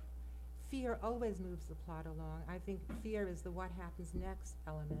fear always moves the plot along. I think fear is the what happens next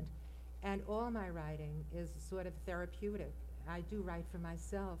element. And all my writing is sort of therapeutic. I do write for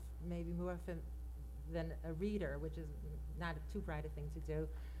myself, maybe more often than a reader, which is not too bright a thing to do.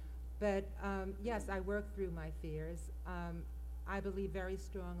 But yes, I work through my fears. I believe very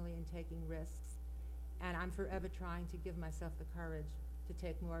strongly in taking risks, and I'm forever trying to give myself the courage to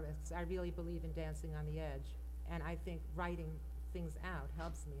take more risks. I really believe in dancing on the edge, and I think writing things out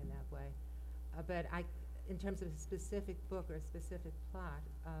helps me in that way. But in terms of a specific book or a specific plot,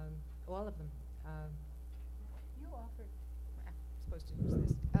 all of them. You offered, I'm supposed to use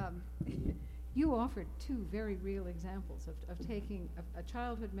this. You offered 2 very real examples of taking a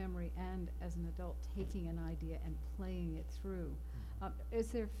childhood memory and, as an adult, taking an idea and playing it through.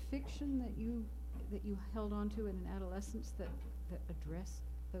 Is there fiction that you held on to in an adolescence that addressed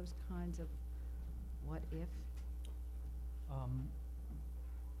those kinds of what if?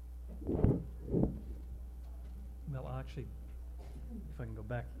 Well, actually, if I can go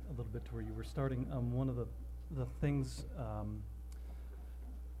back a little bit to where you were starting, one of the things,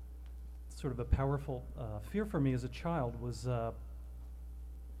 sort of a powerful fear for me as a child was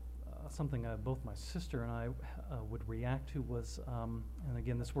something both my sister and I would react to was, and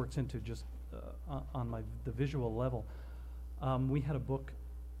again, this works into just on the visual level. We had a book,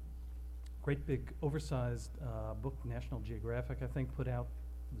 great big oversized book, National Geographic, I think, put out.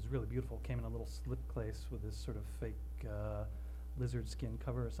 It was really beautiful. Came in a little slip case with this sort of fake lizard skin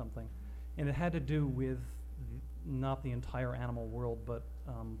cover or something. And it had to do with not the entire animal world, but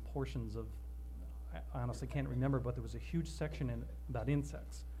portions of, I honestly can't remember, but there was a huge section in about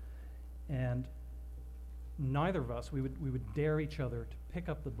insects. And neither of us, we would dare each other to pick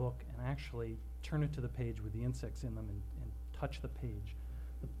up the book and actually turn it to the page with the insects in them and touch the page.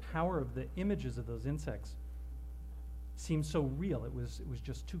 The power of the images of those insects seemed so real. It was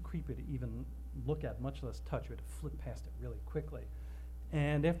just too creepy to even look at, much less touch. You had to flip past it really quickly.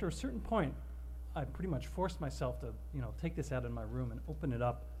 And after a certain point, I pretty much forced myself to, take this out in my room and open it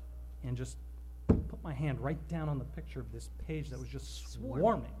up and just put my hand right down on the picture of this page that was just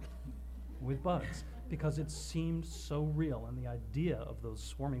swarming with bugs, because it seemed so real, and the idea of those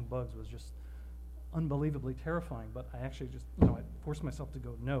swarming bugs was just unbelievably terrifying. But I actually just, I forced myself to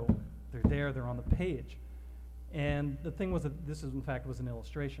go, no, they're there, they're on the page. And the thing was that this, in fact, was an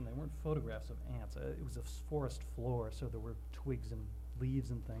illustration. They weren't photographs of ants. It was a forest floor, so there were twigs and leaves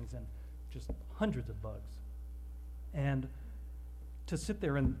and things, and just hundreds of bugs. And to sit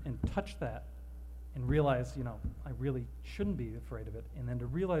there and touch that and realize, I really shouldn't be afraid of it, and then to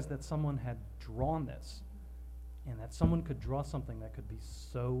realize that someone had drawn this, and that someone could draw something that could be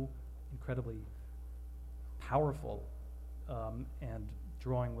so incredibly powerful, and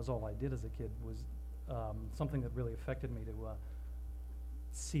drawing was all I did as a kid, was something that really affected me, to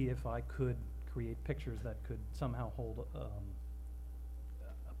see if I could create pictures that could somehow hold a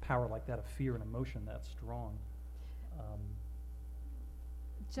power like that, of fear and emotion that strong.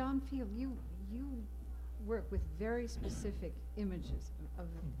 John Field, you work with very specific images of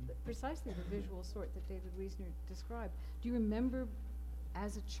precisely the visual sort that David Wiesner described. Do you remember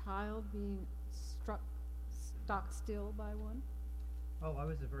as a child being stock still by one? Oh, I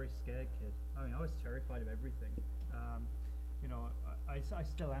was a very scared kid. I mean, I was terrified of everything. I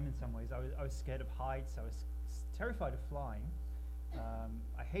still am in some ways. I was scared of heights. I was terrified of flying.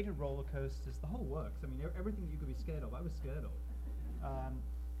 I hated roller coasters, the whole works. I mean, everything you could be scared of, I was scared of.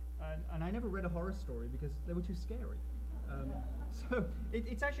 And I never read a horror story because they were too scary. So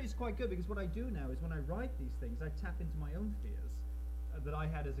it's quite good, because what I do now is when I write these things, I tap into my own fears that I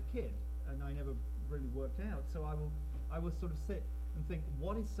had as a kid, and I never really worked out. So I will sort of sit and think,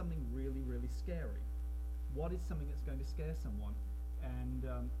 what is something really, really scary? What is something that's going to scare someone? And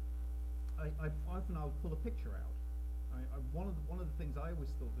I'll pull a picture out. One of the things I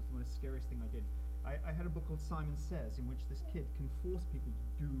always thought was the most scariest thing I did. I had a book called Simon Says, in which this kid can force people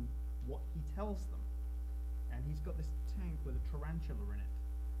to do what he tells them. And he's got this tank with a tarantula in it.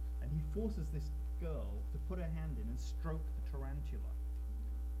 And he forces this girl to put her hand in and stroke the tarantula.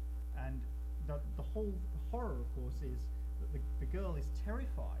 And the whole horror, of course, is that the girl is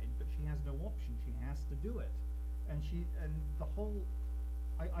terrified, but she has no option. She has to do it.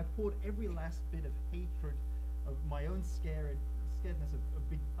 I poured every last bit of hatred of my own scaredness of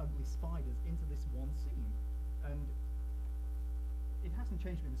big ugly spiders into this one scene, and it hasn't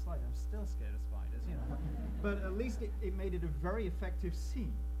changed me in the slightest. I'm still scared of spiders, but at least it made it a very effective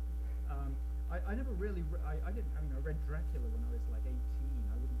scene. I never really I read Dracula when I was like 18.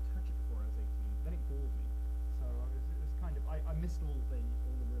 I wouldn't touch it before I was 18. Then it bored me, so it was kind of I missed all the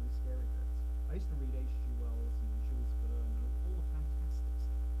really scary bits. I used to read H.G. Wells and Jules Verne and all the fantastic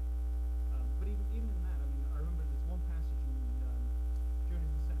stuff. But even in that, I remember there's one passage in Journey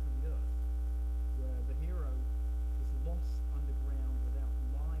to the Center of the Earth where the hero is lost underground without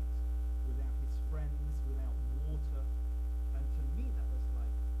light, without his friends, without water. And to me that was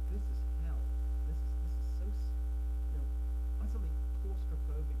like, this is hell. This is so utterly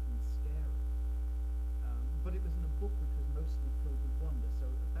claustrophobic and scary. But it was in a book which was mostly filled with wonder, so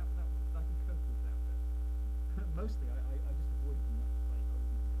that I could cope with that bit. Mostly I just avoided them. Like, I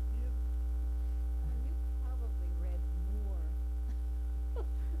wasn't even near them. You probably read more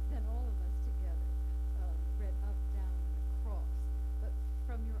than all of us together, read up, down, and across. But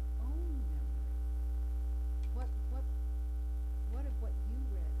from your own memory, what of what you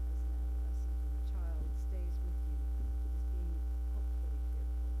read as an adolescent and a child stays with you as being hopefully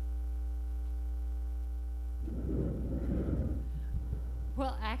fearful?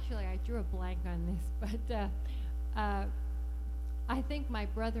 Well, actually, I drew a blank on this, but I think my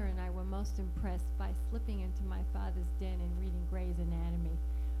brother and I were most impressed by slipping into my father's den and reading Gray's Anatomy.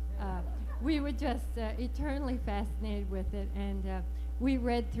 We were just eternally fascinated with it, and we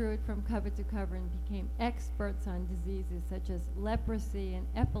read through it from cover to cover and became experts on diseases such as leprosy and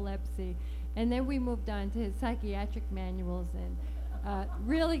epilepsy. And then we moved on to his psychiatric manuals and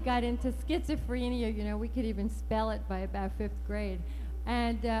really got into schizophrenia. We could even spell it by about 5th grade.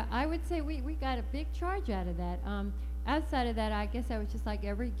 And I would say we got a big charge out of that. Outside of that, I guess I was just like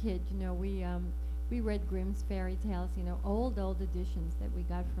every kid. We we read Grimm's fairy tales, you know, old editions that we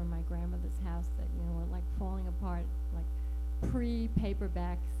got from my grandmother's house that, you know, were like falling apart, like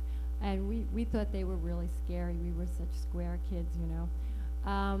pre-paperbacks. And we thought they were really scary. We were such square kids, you know.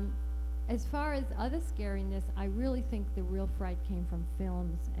 As far as other scariness, I really think the real fright came from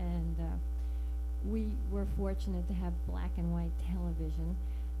films, and we were fortunate to have black and white television.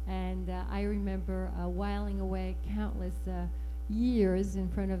 And I remember whiling away countless years in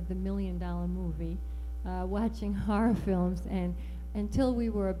front of the $1 Million Movie, watching horror films, and until we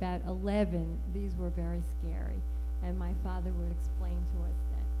were about 11, these were very scary. And my father would explain to us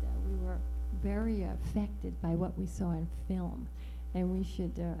that we were very affected by what we saw in film, and we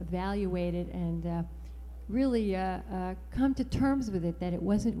should evaluate it and really come to terms with it, that it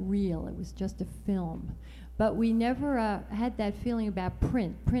wasn't real, it was just a film. But we never had that feeling about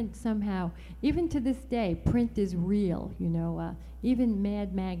print. Print somehow, even to this day, print is real, you know. Even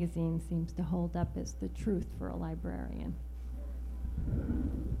Mad Magazine seems to hold up as the truth for a librarian.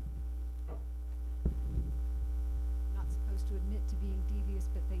 Not supposed to admit to being devious,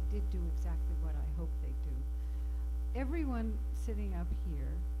 but they did do exactly what I hope they do. Everyone sitting up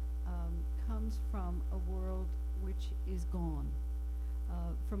here comes from a world which is gone.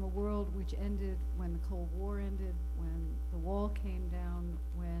 From a world which ended when the Cold War ended, when the wall came down,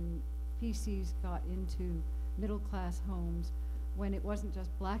 when PCs got into middle-class homes, when it wasn't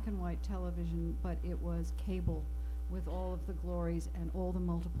just black and white television, but it was cable with all of the glories and all the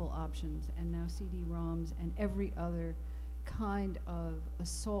multiple options, and now CD-ROMs and every other kind of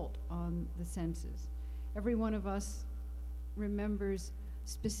assault on the senses. Every one of us remembers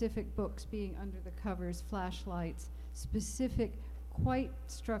specific books being under the covers, flashlights, specific quite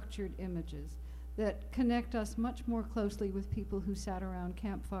structured images that connect us much more closely with people who sat around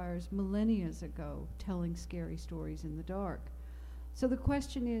campfires millennia ago telling scary stories in the dark. So the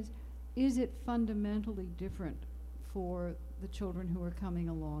question is it fundamentally different for the children who are coming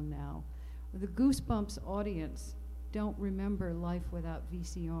along now? The Goosebumps audience don't remember life without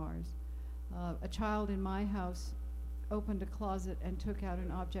VCRs. A child in my house opened a closet and took out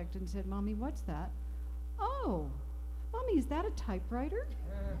an object and said, "Mommy, what's that?" "Oh, Mommy, is that a typewriter?"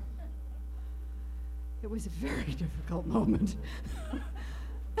 It was a very difficult moment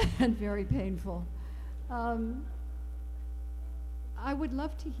and very painful. I would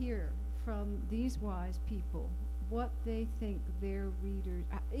love to hear from these wise people what they think their readers,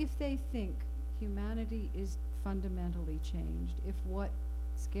 if they think humanity is fundamentally changed, if what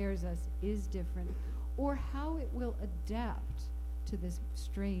scares us is different, or how it will adapt to this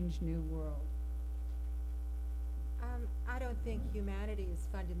strange new world. I don't think humanity is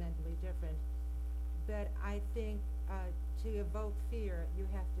fundamentally different, but I think to evoke fear, you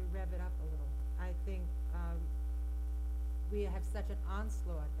have to rev it up a little. I think we have such an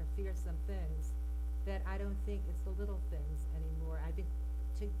onslaught of fearsome things that I don't think it's the little things anymore. I think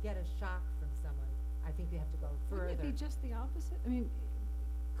to get a shock from someone, I think we have to go further. Wouldn't it be just the opposite? I mean,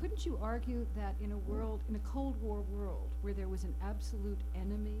 couldn't you argue that in a world, in a Cold War world, where there was an absolute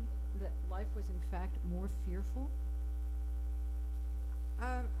enemy, that life was in fact more fearful?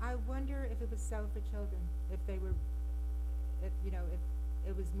 I wonder if it was so for children, if they were, if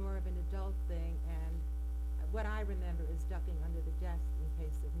it was more of an adult thing. And what I remember is ducking under the desk in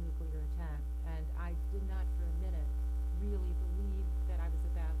case of nuclear attack. And I did not for a minute really believe that I was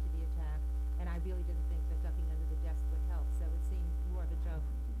about to be attacked. And I really didn't think that ducking under the desk would help. So it seemed more of a joke.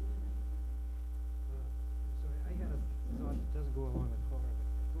 Sorry, I had a thought that doesn't go along with horror, but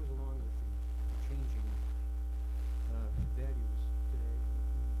it goes along with the changing values today,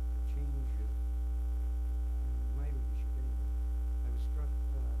 and the change of in my leadership anyway. I was struck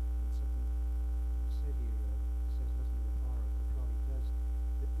when something you said here, this has nothing to do with horror, but probably does,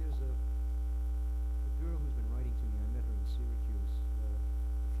 that there's a girl who's been writing to me. I met her in Syracuse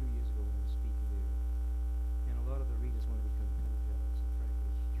a few years ago when I was speaking there, and a lot of the readers want to become pen pals, and frankly,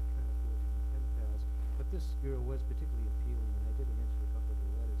 you can't afford to be pen pals. But this girl was particularly appealing, and I did answer a couple of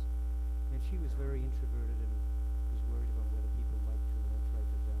her letters. And she was very introverted and was worried about whether people liked her, and I tried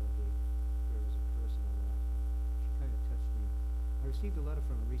to validate her as a person a lot. And she kind of touched me. I received a letter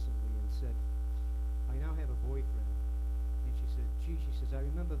from her recently and said, "I now have a boyfriend." And she said, "Gee," she says, "I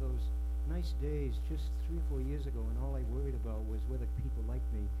remember those nice days just 3 or 4 years ago, and all I worried about was whether people liked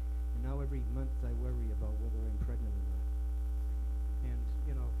me. And now every month I worry about whether I'm pregnant or not." And,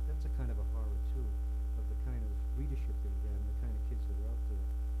 you know, that's a kind of a horror, too, of the kind of readership that we have and the kind of kids that are out there.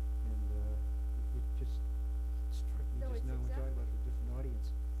 And it just struck me No, just it's now when we talked exactly- about the different audience.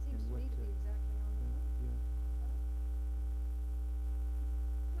 Seems and to what, me to be exactly on the yeah.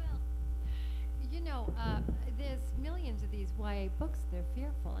 Well, you know, there's millions of these YA books. They're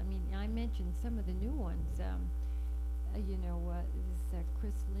fearful. I mean, I mentioned some of the new ones. This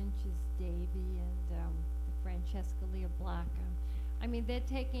Chris Lynch's Davy and the Francesca Leah Block. I mean, they're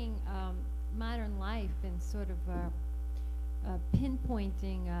taking modern life and sort of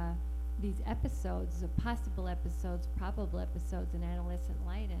pinpointing these episodes, possible episodes, probable episodes in adolescent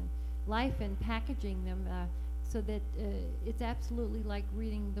life, and packaging them so that it's absolutely like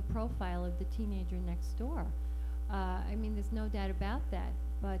reading the profile of the teenager next door. I mean, there's no doubt about that.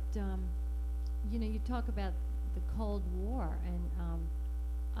 But you talk about the Cold War, and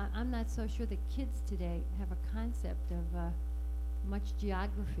I'm not so sure that kids today have a concept of much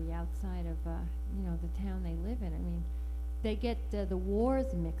geography outside of the town they live in. I mean, they get the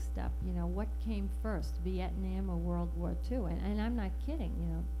wars mixed up. What came first, Vietnam or World War II? And I'm not kidding.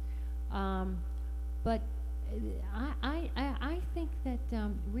 But I think that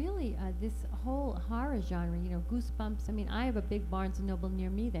really this whole horror genre, Goosebumps. I mean, I have a big Barnes and Noble near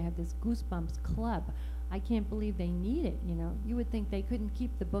me. They have this Goosebumps club. I can't believe they need it. You would think they couldn't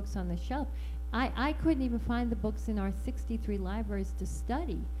keep the books on the shelf. I couldn't even find the books in our 63 libraries to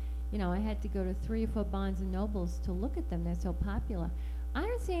study. I had to go to 3 or 4 Barnes and Nobles to look at them. They're so popular. I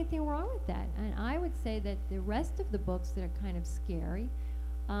don't see anything wrong with that. And I would say that the rest of the books that are kind of scary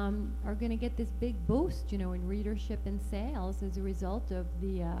are going to get this big boost, in readership and sales as a result of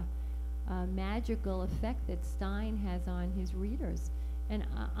the magical effect that Stein has on his readers. And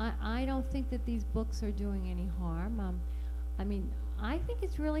I don't think that these books are doing any harm. I mean, I think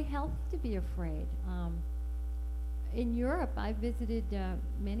it's really healthy to be afraid. In Europe, I visited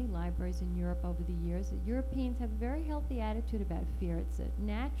many libraries in Europe over the years. Europeans have a very healthy attitude about fear. It's a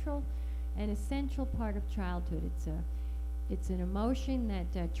natural and essential part of childhood. It's an emotion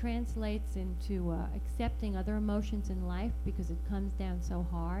that translates into accepting other emotions in life because it comes down so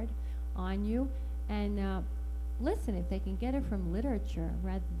hard on you. And listen, if they can get it from literature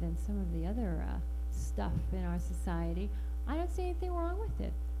rather than some of the other stuff in our society, I don't see anything wrong with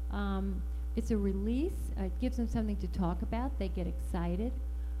it. It's a release. It gives them something to talk about. They get excited.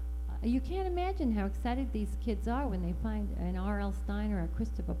 You can't imagine how excited these kids are when they find an R.L. Stein or a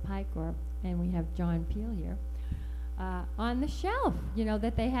Christopher Pike, and we have John Peel here, on the shelf,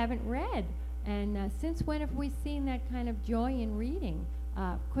 that they haven't read. And since when have we seen that kind of joy in reading?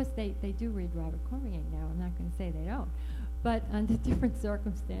 Of course, they do read Robert Cormier now. I'm not going to say they don't. But under different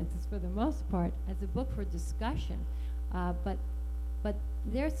circumstances, for the most part, as a book for discussion. But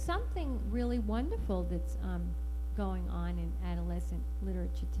there's something really wonderful that's going on in adolescent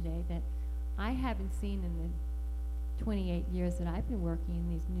literature today that I haven't seen in the 28 years that I've been working in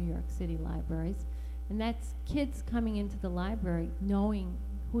these New York City libraries. And that's kids coming into the library knowing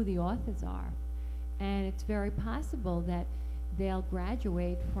who the authors are. And it's very possible that they'll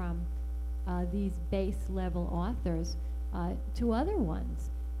graduate from these base level authors to other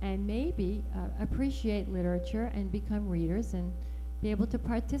ones and maybe appreciate literature and become readers and be able to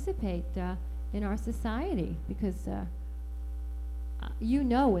participate in our society, because you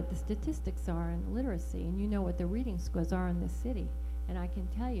know what the statistics are in literacy, and you know what the reading scores are in this city. And I can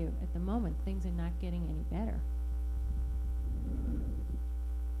tell you, at the moment, things are not getting any better.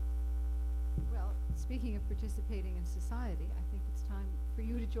 Well, speaking of participating in society, I think it's time for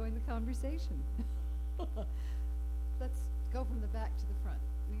you to join the conversation. Let's go from the back to the front.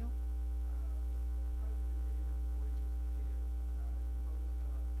 Neil?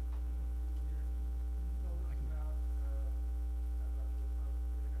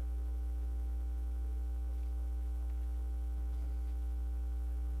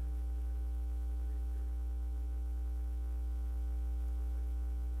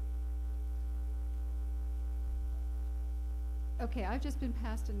 Okay, I've just been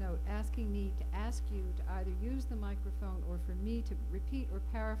passed a note asking me to ask you to either use the microphone or for me to repeat or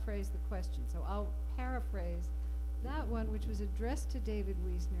paraphrase the question. So I'll paraphrase that one, which was addressed to David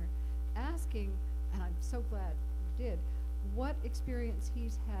Wiesner, asking, and I'm so glad you did, what experience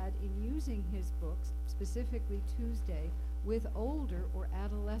he's had in using his books, specifically Tuesday, with older or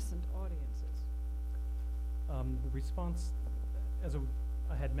adolescent audiences. The response, as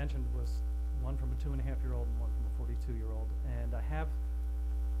I had mentioned, was one from a 2.5-year-old and one from a 42-year-old, and I have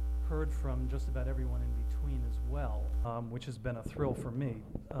heard from just about everyone in between as well, which has been a thrill for me,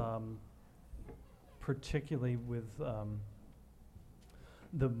 particularly with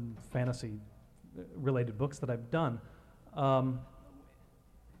the fantasy-related books that I've done,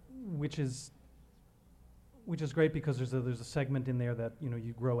 which is great because there's a segment in there that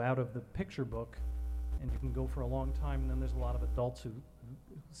you grow out of the picture book, and you can go for a long time, and then there's a lot of adults who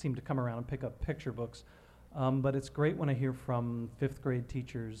seem to come around and pick up picture books. But it's great when I hear from 5th grade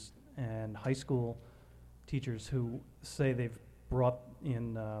teachers and high school teachers who say they've brought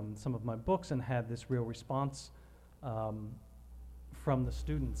in some of my books and had this real response from the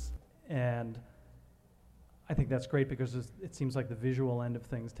students. And I think that's great because it seems like the visual end of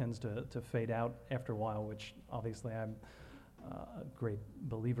things tends to fade out after a while, which obviously I'm a great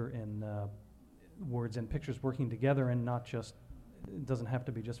believer in words and pictures working together, and not just, it doesn't have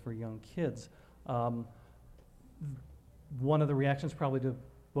to be just for young kids. One of the reactions probably to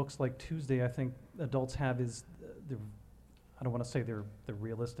books like Tuesday I think adults have is I don't want to say they're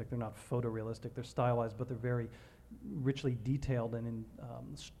realistic, they're not photorealistic, they're stylized, but they're very richly detailed and in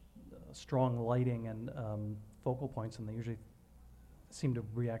strong lighting and focal points, and they usually seem to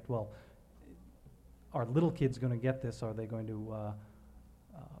react well. Are little kids going to get this? Are they going to,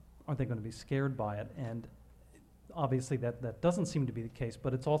 aren't they going to be scared by it? And obviously that doesn't seem to be the case,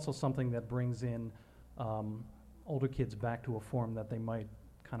 but it's also something that brings in older kids back to a form that they might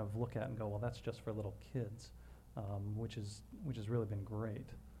kind of look at and go, well, that's just for little kids, which has really been great.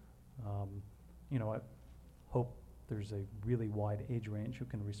 You know, I hope there's a really wide age range who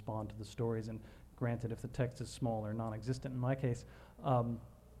can respond to the stories, and granted, if the text is small or non-existent in my case,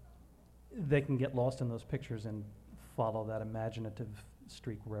 they can get lost in those pictures and follow that imaginative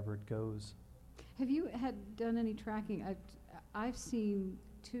streak wherever it goes. Have you done any tracking? I've seen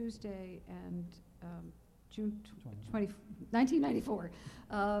Tuesday and June 1994.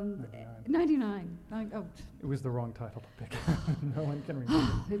 99. Oh. It was the wrong title to pick. No one can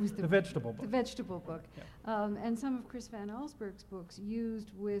remember. It was the vegetable book. The vegetable book. Yeah. And some of Chris Van Allsburg's books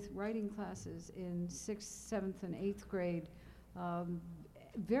used with writing classes in 6th, 7th, and 8th grade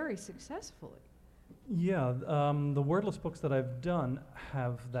very successfully. Yeah, the wordless books that I've done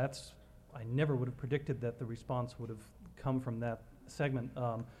have, I never would have predicted that the response would have come from that segment.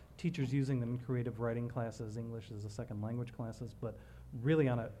 Teachers using them in creative writing classes, English as a second language classes, but really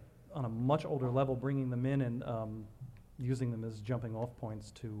on a much older level, bringing them in and using them as jumping off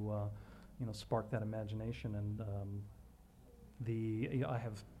points to spark that imagination. And I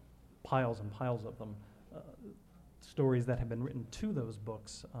have piles and piles of them, stories that have been written to those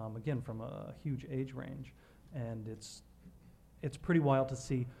books, again from a huge age range, and it's pretty wild to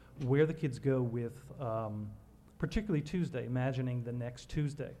see where the kids go with, particularly Tuesday, imagining the next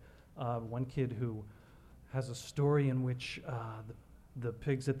Tuesday. One kid who has a story in which the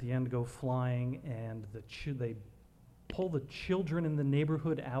pigs at the end go flying, and they pull the children in the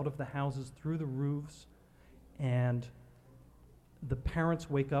neighborhood out of the houses through the roofs, and the parents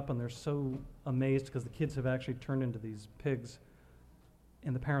wake up and they're so amazed because the kids have actually turned into these pigs,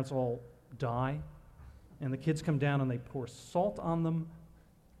 and the parents all die, and the kids come down and they pour salt on them,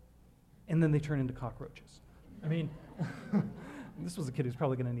 and then they turn into cockroaches. I mean, this was a kid who's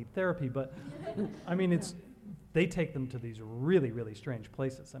probably going to need therapy, but I mean, they take them to these really, really strange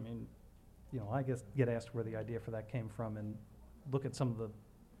places. I mean, I guess get asked where the idea for that came from and look at some of the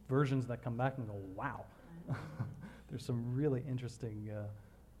versions that come back and go, wow. There's some really interesting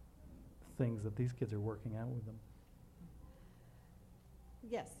things that these kids are working out with them.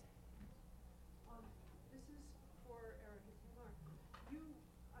 Yes. This is for Erica Tamar.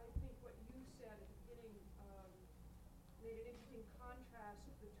 I think what you said at the beginning made an interesting contrast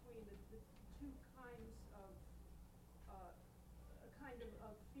between the two kinds of a kind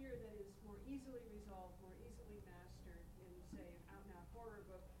of fear that is more easily resolved, more easily mastered in, say, an out-and-out horror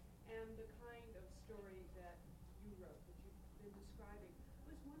book, and the kind of story that you wrote, that you've been describing.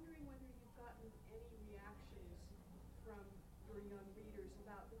 I was wondering whether you've gotten any reactions from your young readers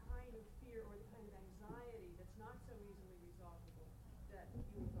about the kind of fear or the kind of anxiety that's not so easily resolvable that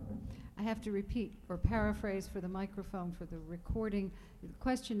you evoke. I have to repeat or paraphrase for the microphone for the recording. The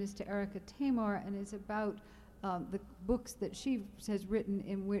question is to Erica Tamar, and is about the books that she has written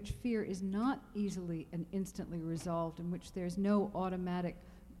in which fear is not easily and instantly resolved, in which there's no automatic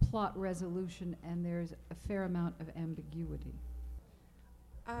plot resolution and there's a fair amount of ambiguity.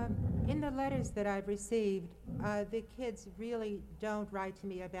 In the letters that I've received, the kids really don't write to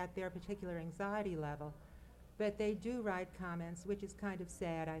me about their particular anxiety level, but they do write comments, which is kind of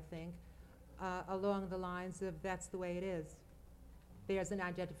sad, I think, along the lines of that's the way it is. There's an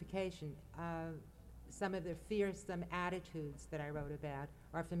identification. Some of the fearsome attitudes that I wrote about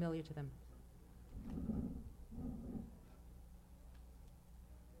are familiar to them.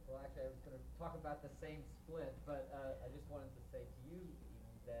 Well, actually, I was going to talk about the same split, but I just wanted to say to you, Eden,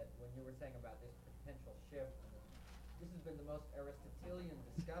 that when you were saying about this potential shift, this has been the most Aristotelian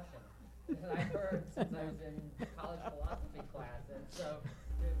discussion that I've heard since I was in college philosophy class, and so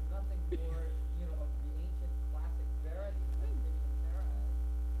there's nothing more, of the ancient classic verity than Gideon Tara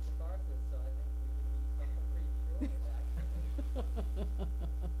as catharsis, so I think we can be somewhat reassured that.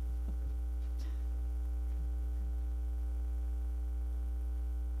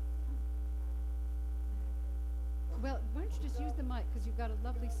 don't you just use the mic, because you've got a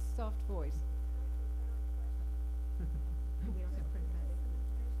lovely soft voice. We don't have print that.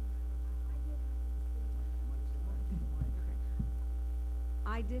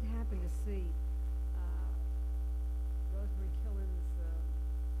 I did happen to see Rosemary Killen's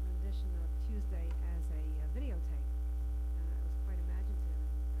rendition of Tuesday as a videotape. It was quite imaginative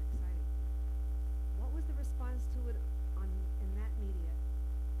and exciting. What was the response to it in that media?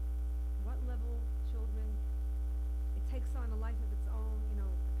 What level children? It takes on a life of its own. You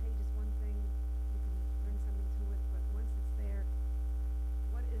know, the page is one thing. You can bring something to it, but once it's there,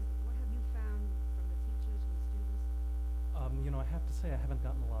 what have you found from the teachers and the students? I have to say I haven't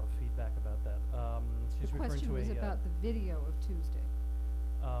gotten a lot of feedback about that. She's The referring question to was about the video of Tuesday.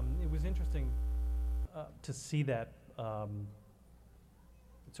 It was interesting to see that.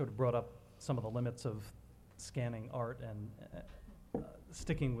 It sort of brought up some of the limits of scanning art and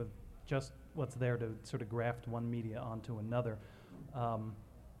sticking with just what's there to sort of graft one media onto another.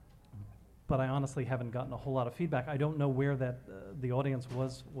 But I honestly haven't gotten a whole lot of feedback. I don't know where that the audience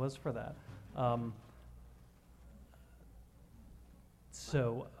was for that.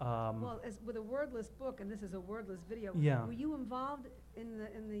 Well, as with a wordless book, and this is a wordless video, Yeah. were you involved in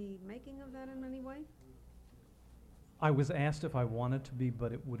the making of that in any way? I was asked if I wanted to be,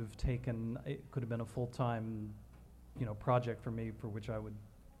 but it would have taken, it could have been a full-time, project for me, for which I would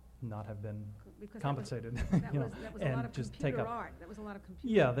not have been Because compensated. that was a and lot of just take computer up. art. That was a lot of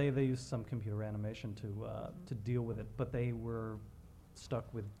computer. Yeah, they used some computer animation to deal with it, but they were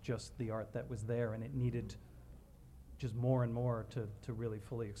stuck with just the art that was there, and it needed just more and more to really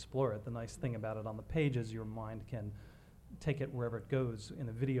fully explore it. The nice thing about it on the page is your mind can take it wherever it goes. In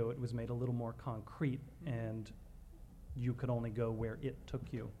the video, it was made a little more concrete, and you could only go where it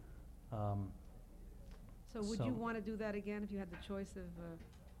took you. So would you want to do that again if you had the choice of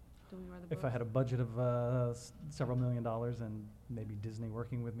doing your other books? If I had a budget of several $1 million and maybe Disney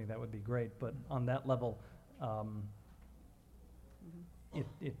working with me, that would be great. But on that level,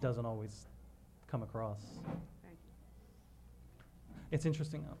 it doesn't always come across. Thank you. It's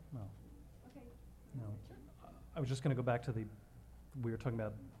interesting. I was just going to go back to we were talking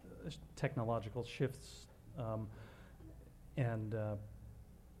about technological shifts, and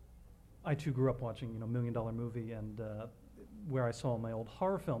I too grew up watching, $1 Million Movie, and where I saw my old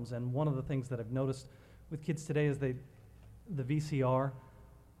horror films. And one of the things that I've noticed with kids today is the VCR.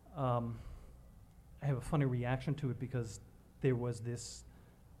 I have a funny reaction to it because there was this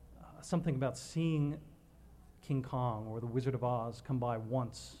something about seeing King Kong or The Wizard of Oz come by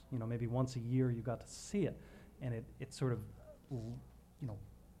once, maybe once a year you got to see it, and it sort of,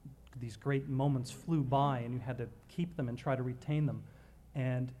 these great moments flew by, and you had to keep them and try to retain them.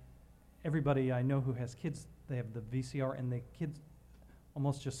 And everybody I know who has kids, they have the VCR, and the kids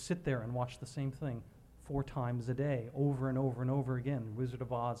almost just sit there and watch the same thing 4 times a day, over and over and over again, Wizard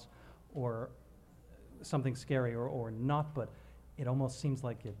of Oz, or something scary or not, but it almost seems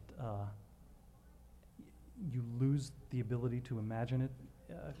like you lose the ability to imagine it,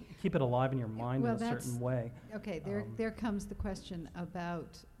 keep it alive in your mind in a certain way. Okay, there comes the question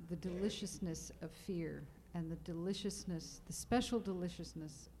about the deliciousness of fear and the special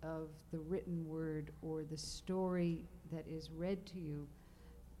deliciousness of the written word or the story that is read to you,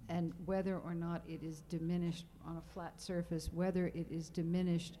 and whether or not it is diminished on a flat surface, whether it is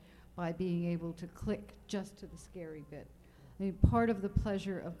diminished by being able to click just to the scary bit. I mean, part of the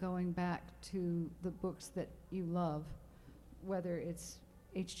pleasure of going back to the books that you love, whether it's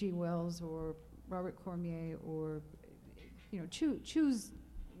H.G. Wells or Robert Cormier or, choose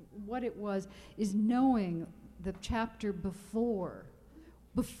what it was, is knowing the chapter before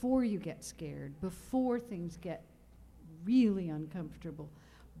you get scared, before things get really uncomfortable,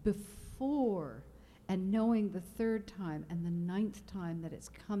 and knowing the 3rd time and the 9th time that it's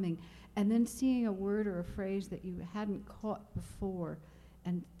coming, and then seeing a word or a phrase that you hadn't caught before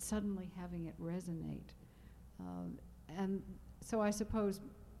and suddenly having it resonate. And so I suppose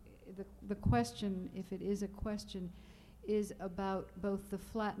the question, if it is a question, is about both the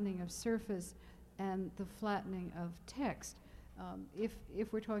flattening of surface and the flattening of text.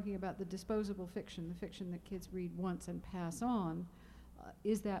 If we're talking about the disposable fiction, the fiction that kids read once and pass on,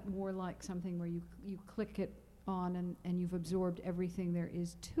 is that more like something where you click it on and you've absorbed everything there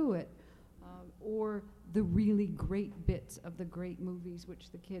is to it, or the really great bits of the great movies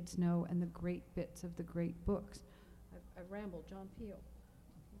which the kids know and the great bits of the great books? I've rambled. John Peel.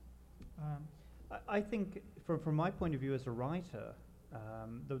 I think, from my point of view as a writer,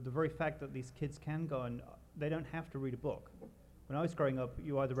 the very fact that these kids can go and they don't have to read a book. When I was growing up,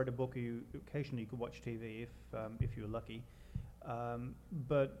 you either read a book or you occasionally could watch TV if you were lucky.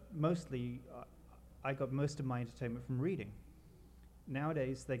 But mostly, I got most of my entertainment from reading.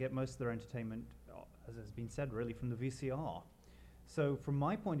 Nowadays, they get most of their entertainment, as has been said, really from the VCR. So from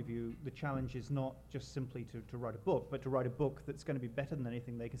my point of view, the challenge is not just simply to write a book, but to write a book that's going to be better than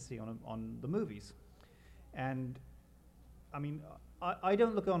anything they can see on the movies. And I mean, I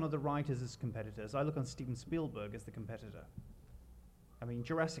don't look on other writers as competitors. I look on Steven Spielberg as the competitor. I mean,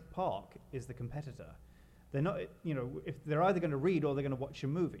 Jurassic Park is the competitor. They're not, you know, if they're either going to read or they're going to watch a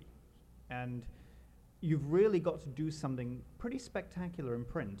movie. And you've really got to do something pretty spectacular in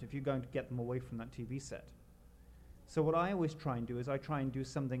print if you're going to get them away from that TV set. So what I always try and do is I try and do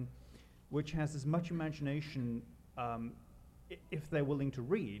something which has as much imagination, if they're willing to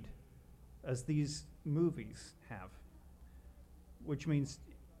read, as these movies have. Which means,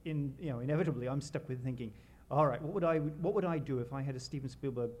 inevitably, I'm stuck with thinking, all right, what would I do if I had a Steven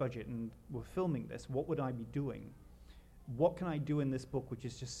Spielberg budget and were filming this? What would I be doing? What can I do in this book which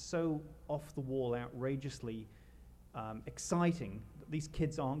is just so off the wall, outrageously exciting that these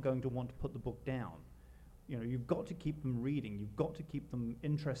kids aren't going to want to put the book down? You know, you've got to keep them reading. You've got to keep them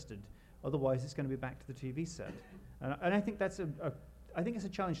interested. Otherwise, it's going to be back to the TV set. And I think that's I think it's a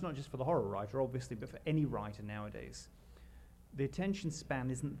challenge not just for the horror writer, obviously, but for any writer nowadays. The attention span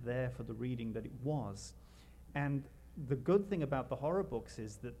isn't there for the reading that it was. And the good thing about the horror books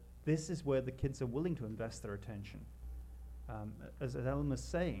is that this is where the kids are willing to invest their attention. As Ellen was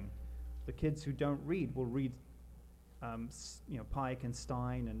saying, the kids who don't read will read Pike and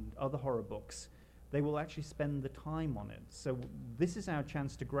Stein and other horror books. They will actually spend the time on it. So this is our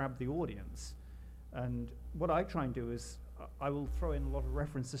chance to grab the audience. And what I try and do is I will throw in a lot of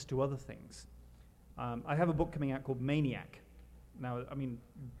references to other things. I have a book coming out called Maniac. Now, I mean,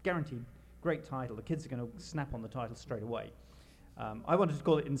 guaranteed, great title. The kids are going to snap on the title straight away. I wanted to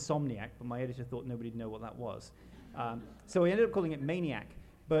call it Insomniac, but my editor thought nobody'd know what that was. So we ended up calling it Maniac.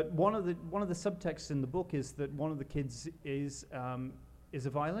 But one of the subtexts in the book is that one of the kids is a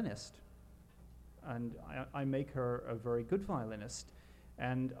violinist. And I make her a very good violinist.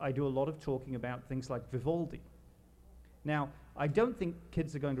 And I do a lot of talking about things like Vivaldi. Now, I don't think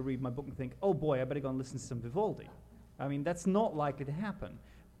kids are going to read my book and think, oh boy, I better go and listen to some Vivaldi. I mean, that's not likely to happen.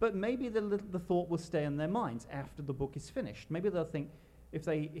 But maybe the thought will stay in their minds after the book is finished. Maybe they'll think, if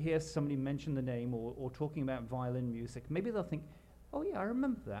they hear somebody mention the name or talking about violin music, maybe they'll think, oh yeah, I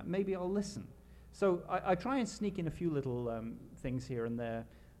remember that. Maybe I'll listen. So I try and sneak in a few little things here and there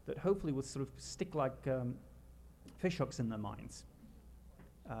that hopefully will sort of stick like fishhooks in their minds.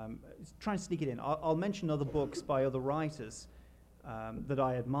 Try and sneak it in. I'll mention other books by other writers that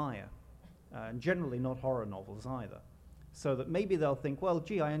I admire, and generally not horror novels either. So that maybe they'll think, well,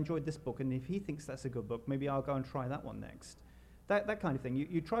 gee, I enjoyed this book, and if he thinks that's a good book, maybe I'll go and try that one next. That kind of thing.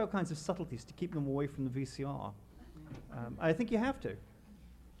 You try all kinds of subtleties to keep them away from the VCR. I think you have to.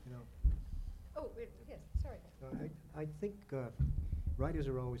 You know, Oh, yes, sorry. I think writers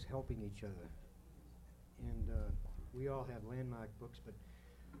are always helping each other. And we all have landmark books, but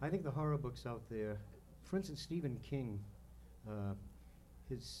I think the horror books out there, for instance, Stephen King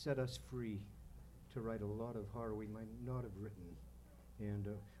has set us free to write a lot of horror we might not have written. And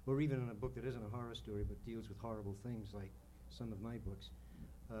or even in a book that isn't a horror story but deals with horrible things like some of my books.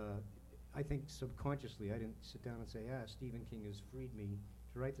 I think subconsciously I didn't sit down and say, Stephen King has freed me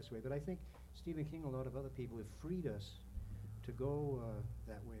to write this way. But I think Stephen King, a lot of other people have freed us to go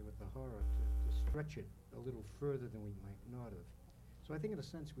that way with the horror, to stretch it a little further than we might not have. So I think in a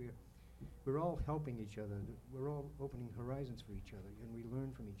sense we're all helping each other. We're all opening horizons for each other, and we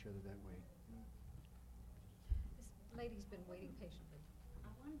learn from each other that way. This lady's been waiting patiently.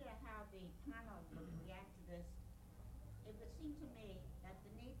 I wonder how the panel would react to this. It would seem to me that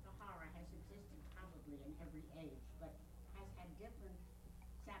the need for horror has existed probably in every age, but has had different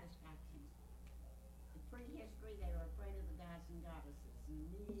satisfactions. In prehistory, they were afraid of the gods and goddesses. In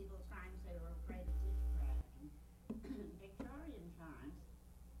medieval times, they were afraid of witchcraft. In Victorian times,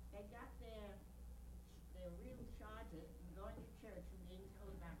 they got their real charges from going to church and being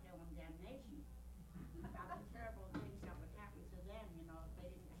told about hell and damnation, about the terrible things that would happen to them, if they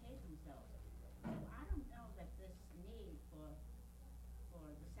didn't behave themselves. So I don't know that this need for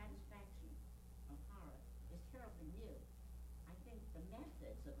the satisfaction of horror is terribly new. I think the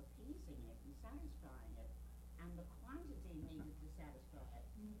methods of appeasing it and satisfying it and the quantity needed to satisfy it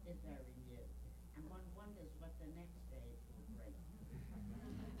is very new. And one wonders what the next stage will bring.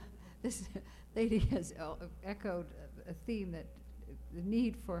 This lady has echoed a theme that the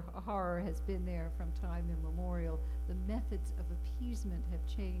need for horror has been there from time immemorial. The methods of appeasement have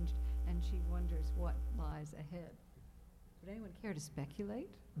changed, and she wonders what lies ahead. Would anyone care to speculate?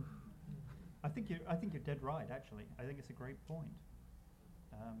 I think you're dead right. Actually, I think it's a great point.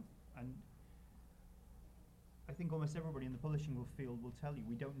 And I think almost everybody in the publishing field will tell you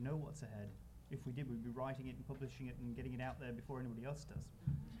we don't know what's ahead. If we did, we'd be writing it and publishing it and getting it out there before anybody else does.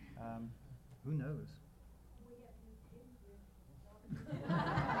 Who knows?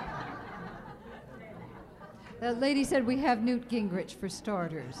 The lady said we have Newt Gingrich for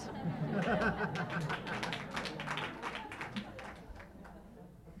starters.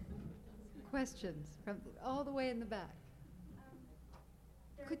 Questions from all the way in the back.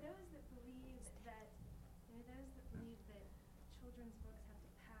 There are those that believe that children's books have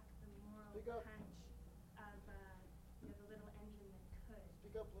to pack the moral punch of the little engine that could.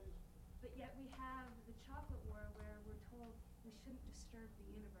 Speak up, please. But yet we have the chocolate war where we're told we shouldn't disturb the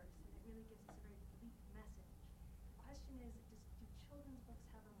universe, and it really gives us a very bleak message. The question is, do children's books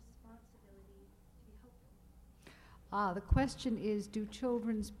have a responsibility to be hopeful? The question is, do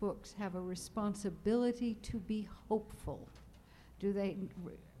children's books have a responsibility to be hopeful?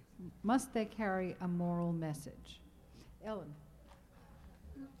 Must they carry a moral message? Ellen.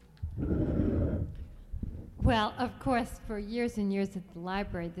 Well, of course, for years and years at the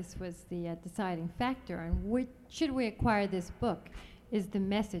library, this was the deciding factor. And should we acquire this book? Is the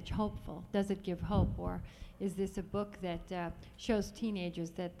message hopeful? Does it give hope? Or is this a book that shows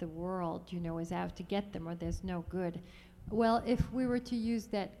teenagers that the world, is out to get them, or there's no good? Well, if we were to use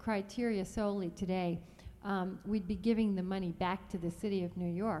that criteria solely today, we'd be giving the money back to the city of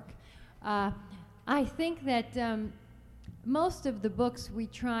New York. I think that most of the books we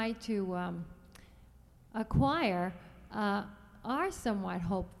try to acquire are somewhat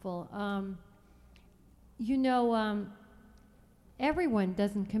hopeful. Everyone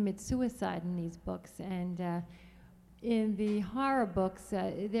doesn't commit suicide in these books, and in the horror books,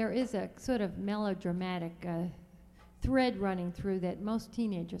 there is a sort of melodramatic thread running through that most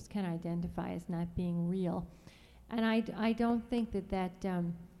teenagers can identify as not being real. And I don't think that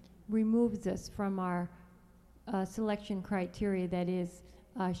removes us from our selection criteria, that is,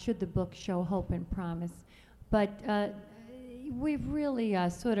 should the book show hope and promise. But we've really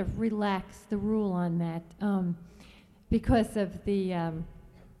sort of relaxed the rule on that because of the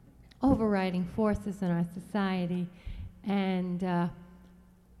overriding forces in our society and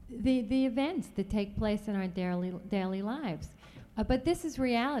the events that take place in our daily lives. But this is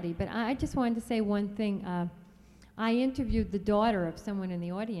reality. But I just wanted to say one thing. I interviewed the daughter of someone in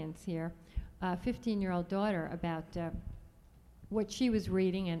the audience here, a 15-year-old daughter, about what she was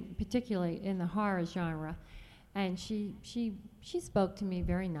reading, and particularly in the horror genre. And she spoke to me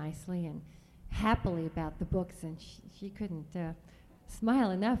very nicely and happily about the books, and she couldn't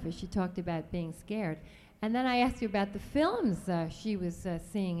smile enough as she talked about being scared. And then I asked her about the films she was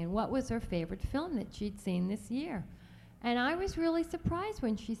seeing and what was her favorite film that she'd seen this year. And I was really surprised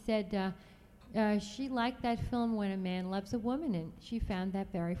when she said she liked that film When a Man Loves a Woman, and she found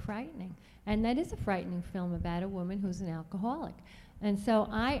that very frightening. And that is a frightening film about a woman who's an alcoholic. And so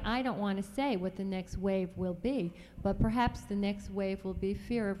I don't want to say what the next wave will be, but perhaps the next wave will be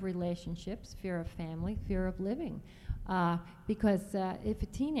fear of relationships, fear of family, fear of living. Because if a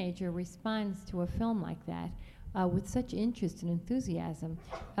teenager responds to a film like that with such interest and enthusiasm,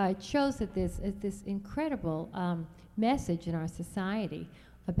 it shows that there's this incredible message in our society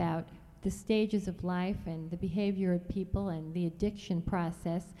about the stages of life and the behavior of people and the addiction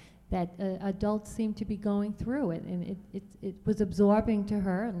process that adults seem to be going through. And it was absorbing to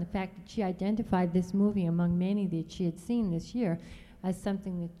her, and the fact that she identified this movie among many that she had seen this year as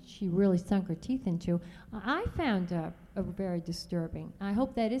something that she really sunk her teeth into, I found very disturbing. I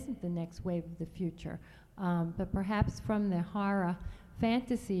hope that isn't the next wave of the future, but perhaps from the horror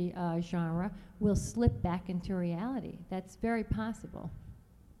fantasy genre, we'll slip back into reality. That's very possible.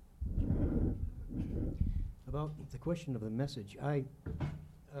 About the question of the message, I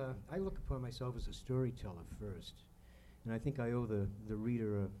look upon myself as a storyteller first, and I think I owe the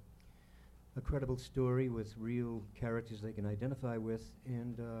reader a credible story with real characters they can identify with,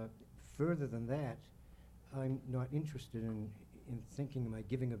 and further than that, I'm not interested in thinking, am I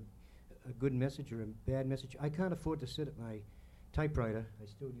giving a good message or a bad message? I can't afford to sit at my typewriter, I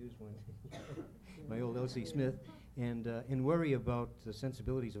still use one, my old L.C. Smith, and worry about the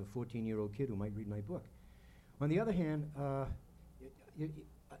sensibilities of a 14-year-old kid who might read my book. On the other hand,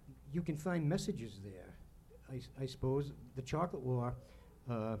 you can find messages there. I suppose the chocolate war,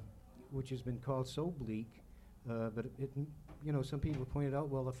 which has been called so bleak, but some people pointed out,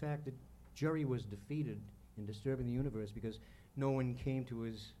 well, the fact that Jerry was defeated in disturbing the universe because no one came to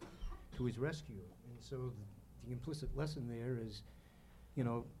his rescue, and so the implicit lesson there is,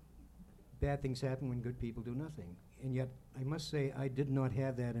 bad things happen when good people do nothing. And yet, I must say, I did not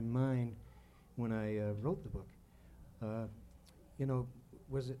have that in mind when I wrote the book.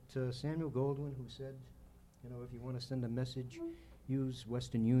 Was it Samuel Goldwyn who said, You know, if you want to send a message, use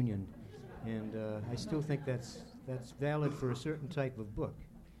Western Union. And I still think that's valid for a certain type of book,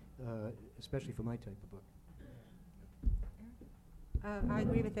 especially for my type of book. I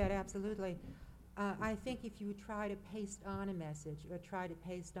agree with that absolutely. I think if you try to paste on a message or try to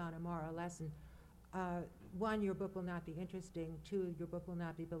paste on a moral lesson, one, your book will not be interesting. Two, your book will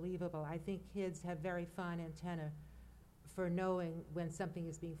not be believable. I think kids have very fine antenna for knowing when something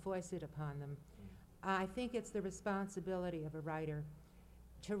is being foisted upon them. I think it's the responsibility of a writer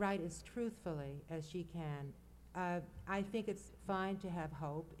to write as truthfully as she can. I think it's fine to have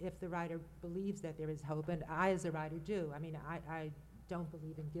hope if the writer believes that there is hope, and I as a writer do. I mean, I don't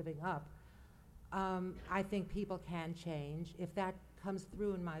believe in giving up. I think people can change. If that comes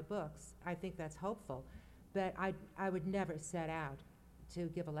through in my books, I think that's hopeful. But I would never set out to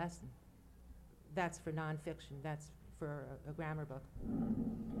give a lesson. That's for nonfiction. That's for a grammar book.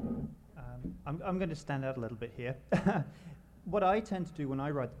 I'm going to stand out a little bit here. What I tend to do when I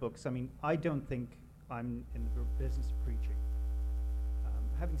write the books, I mean, I don't think I'm in the business of preaching.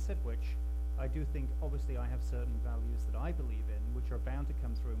 Having said which, I do think, obviously, I have certain values that I believe in, which are bound to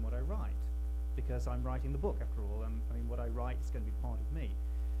come through in what I write, because I'm writing the book, after all. I mean, what I write is going to be part of me.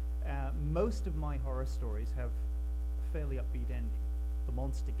 Most of my horror stories have a fairly upbeat ending. The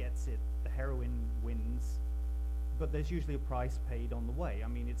monster gets it, the heroine wins, but there's usually a price paid on the way. I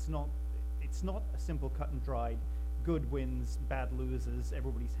mean, it's not a simple cut and dried, good wins, bad losers,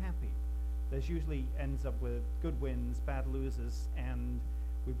 everybody's happy. There's usually ends up with good wins, bad losers, and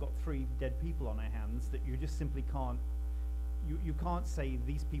we've got 3 dead people on our hands that you just simply can't, you can't say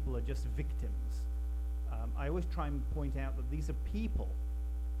these people are just victims. I always try and point out that these are people.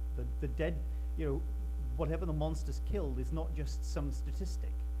 The dead, you know, whatever the monster's killed is not just some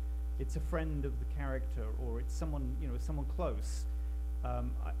statistic. It's a friend of the character, or it's someone, you know, someone close.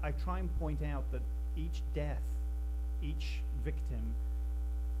 I try and point out that each death, each victim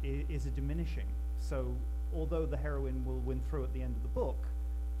is a diminishing. So although the heroine will win through at the end of the book,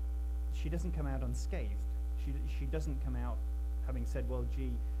 she doesn't come out unscathed. She doesn't come out having said, well,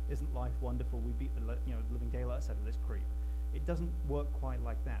 gee, isn't life wonderful? We beat the living daylights out of this creep. It doesn't work quite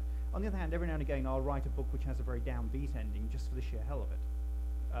like that. On the other hand, every now and again, I'll write a book which has a very downbeat ending just for the sheer hell of it.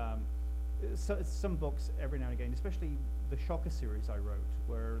 So some books, every now and again, especially the Shocker series I wrote,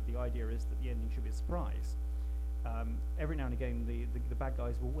 where the idea is that the ending should be a surprise. Every now and again, the bad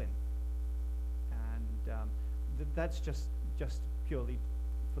guys will win, and that's just purely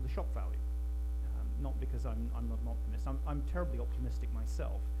for the shock value, not because I'm not an optimist. I'm terribly optimistic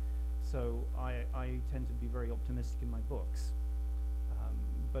myself, so I tend to be very optimistic in my books.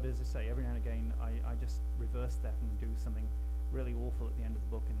 But as I say, every now and again, I just reverse that and do something really awful at the end of the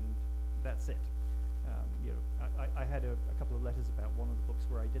book, and that's it. I had a couple of letters about one of the books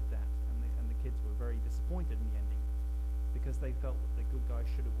where I did that, and the kids were very disappointed in the ending because they felt that the good guys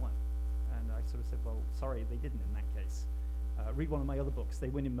should have won. And I sort of said, well, sorry, they didn't in that case. Read one of my other books. They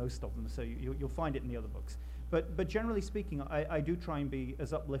win in most of them, so you'll find it in the other books. But generally speaking, I do try and be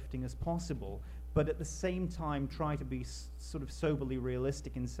as uplifting as possible, but at the same time try to be sort of soberly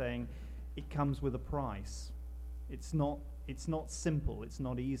realistic in saying it comes with a price. It's not simple. It's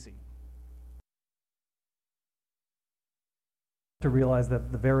not easy. To realize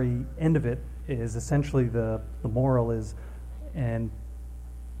that the very end of it is essentially the moral is, and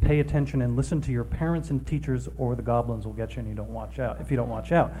pay attention and listen to your parents and teachers, or the goblins will get you and you don't watch out. If you don't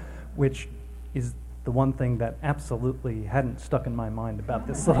watch out, which is the one thing that absolutely hadn't stuck in my mind about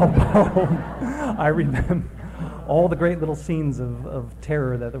this little poem. I remember all the great little scenes of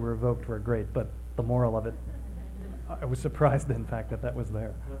terror that were evoked were great, but the moral of it, I was surprised, in fact, that was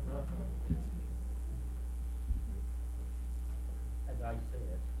there. As I say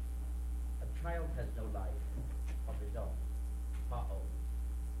it, a child has no life of his own, her own,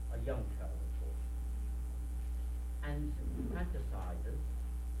 a young child, of course, and fantasizes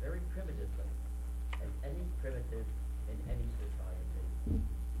very primitively, as any primitive in any society,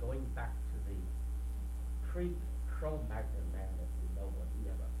 going back to the pre-Cro-Magnon man, if you know what he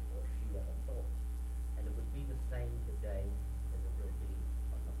ever or she ever thought. And it would be the same today as it will be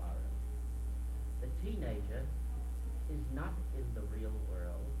on the morrow. The teenager is not in the real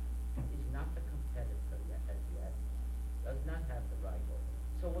world, is not a competitor as yet, does not have the rival.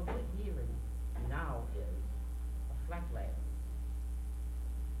 So what we're hearing now is a flat land.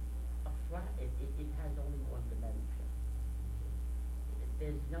 It has only one dimension.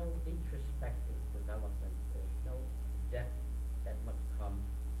 There's no introspective development. There's no depth that must come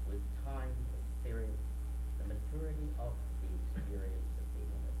with time, experience, the maturity of the experience of being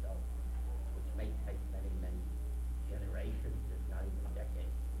an adult, which may take many, many generations, if not even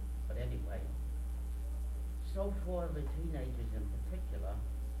decades. But anyway, So for the teenagers in particular,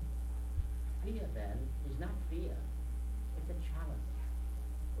 fear then is not fear, it's a challenge.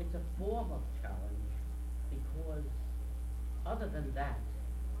 It's a form of challenge because other than that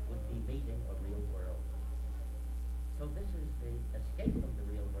would be meeting a real world. So this is the escape from the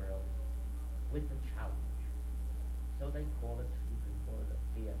real world with the challenge. So they call it, you can call it a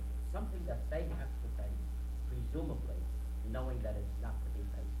fear, something that they have to face, presumably, knowing that it's not to be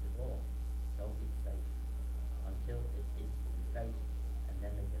faced at all. So it's safe until it is to be faced, and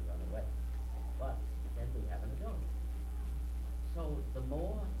then they can run away. But then we have an adult. So the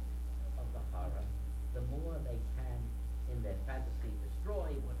more of the horror, the more they can, in their fantasy,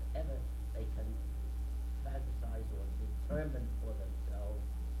 destroy whatever they can fantasize or determine for themselves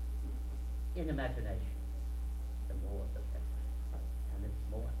in imagination, the more the better. And it's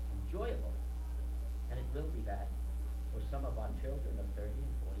more enjoyable. And it will be that for some of our children of 30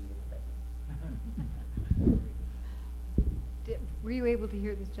 and 40 years later. Were you able to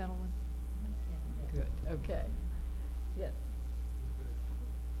hear this gentleman? Good, okay. Yes.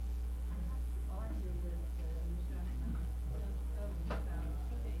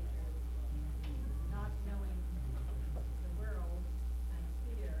 Not knowing the world and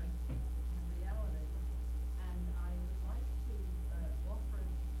fear and reality, and I would like to offer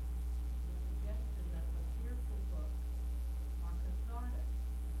the suggestion that the fearful books are cathartic,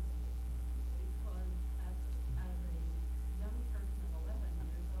 because as a young person of 11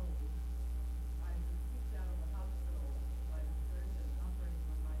 years old, I was kicked out of the hospital by the surgeon operating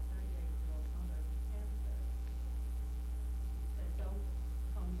on my 38-year-old mother with cancer. He said, "Don't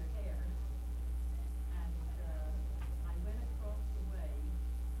comb your hair." And I went across the way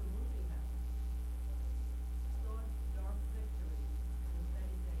to Movie House, saw Dark Victory with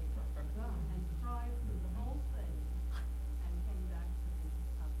Betty Davis, and cried through the whole thing, and came back to the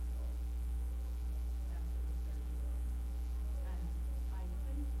hospital after the surgery. And I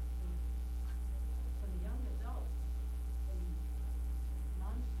think for the young adults, the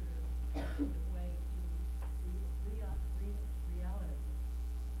monster is a way to reach reality,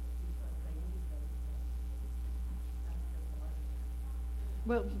 because they need those things. That's just a lot of it.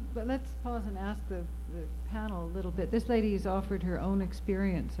 Well, but let's pause and ask the panel a little bit. This lady has offered her own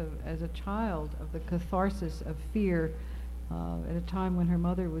experience of, as a child, of the catharsis of fear at a time when her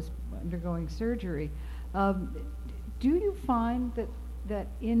mother was undergoing surgery. Do you find that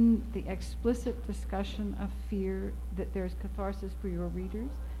in the explicit discussion of fear that there's catharsis for your readers?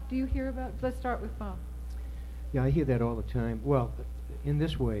 Do you hear about? Let's start with Bob. Yeah, I hear that all the time. Well, in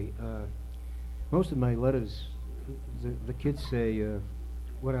this way, most of my letters, the kids say,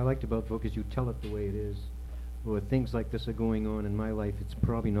 what I liked about the book is you tell it the way it is, or things like this are going on in my life. It's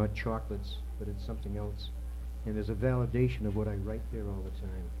probably not chocolates, but it's something else. And there's a validation of what I write there all the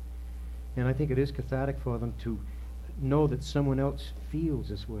time. And I think it is cathartic for them to know that someone else feels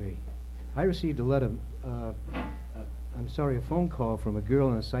this way. I received a letter, a phone call from a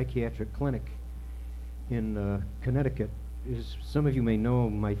girl in a psychiatric clinic in Connecticut. As some of you may know,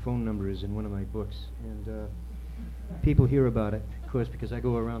 my phone number is in one of my books, and people hear about it, of course, because I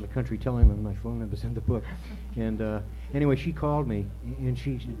go around the country telling them my phone number's in the book. And anyway, she called me, and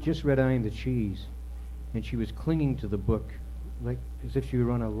she just read I Am the Cheese, and she was clinging to the book like as if she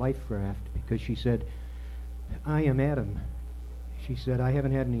were on a life raft, because she said, "I am Adam." She said, "I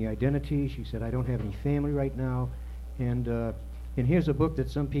haven't had any identity." She said, "I don't have any family right now, and here's a book that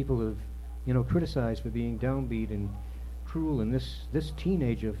some people have, criticized for being downbeat and cruel, and this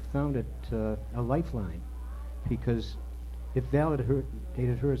teenager found it a lifeline, because it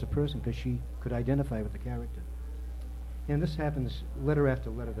validated her as a person, because she could identify with the character." And this happens letter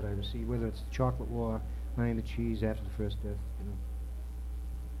after letter that I receive, whether it's the Chocolate War, I Am the Cheese, After the First Death,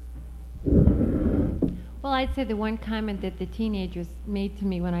 Well, I'd say the one comment that the teenagers made to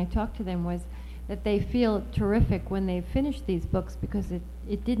me when I talked to them was that they feel terrific when they finish these books, because it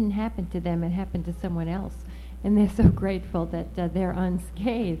didn't happen to them, it happened to someone else. And they're so grateful that they're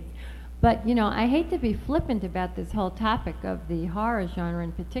unscathed. But, I hate to be flippant about this whole topic of the horror genre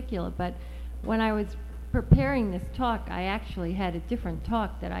in particular, but when I was preparing this talk, I actually had a different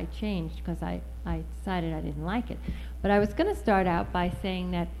talk that I changed because I decided I didn't like it. But I was going to start out by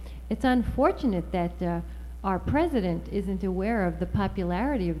saying that it's unfortunate that our president isn't aware of the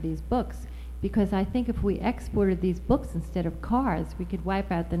popularity of these books, because I think if we exported these books instead of cars, we could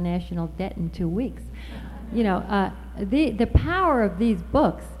wipe out the national debt in 2 weeks. The power of these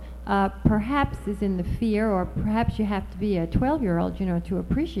books perhaps is in the fear, or perhaps you have to be a 12-year-old, to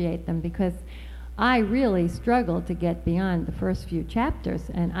appreciate them, because I really struggled to get beyond the first few chapters,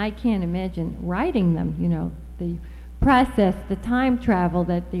 and I can't imagine writing them, the process the time travel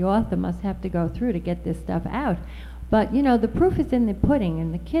that the author must have to go through to get this stuff out. But, you know, the proof is in the pudding,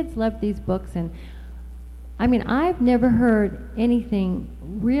 and the kids love these books. And, I mean, I've never heard anything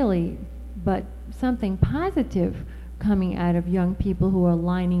really but something positive coming out of young people who are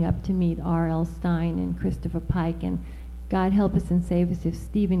lining up to meet R.L. Stine and Christopher Pike, and God help us and save us if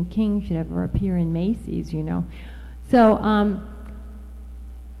Stephen King should ever appear in Macy's, you know. So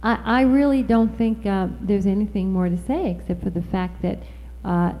I really don't think there's anything more to say except for the fact that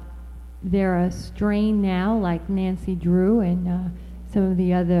they're a strain now, like Nancy Drew and some of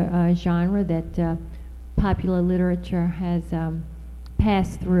the other genre that popular literature has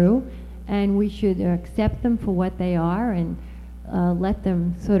passed through, and we should accept them for what they are and let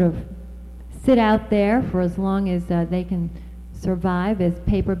them sort of sit out there for as long as they can survive as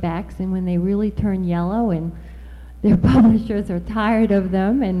paperbacks, and when they really turn yellow and their publishers are tired of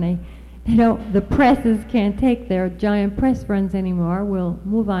them and they don't, the presses can't take their giant press runs anymore, we'll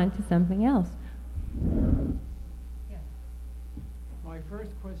move on to something else. My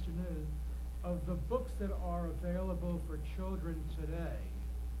first question is, of the books that are available for children today,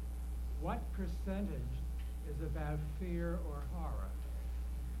 what percentage is about fear or horror?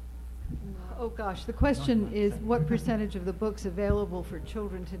 Oh gosh, the question is what percentage of the books available for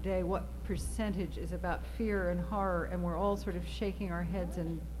children today, what percentage is about fear and horror, and we're all sort of shaking our heads,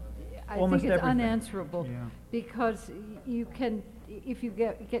 and I Almost think it's everything. unanswerable, Yeah. because you can, if you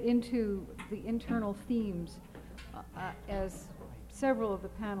get into the internal themes, as several of the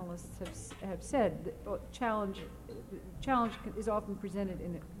panelists have said, the challenge is often presented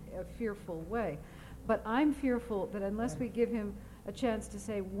in a fearful way. But I'm fearful that unless we give him a chance to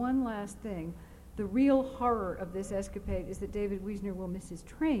say one last thing, the real horror of this escapade is that David Wiesner will miss his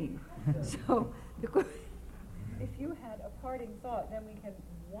train. So if you had a parting thought, then we can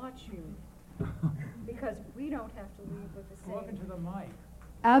watch you, because we don't have to leave with the same Talking to the mic.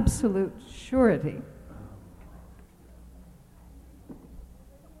 absolute surety.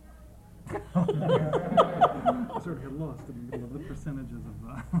 Sort of get lost in the middle of the percentages of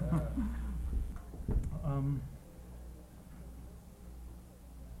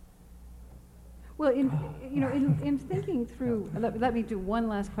Well, in thinking through, let me do one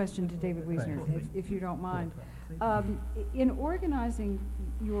last question to David Wiesner, if you don't mind. In organizing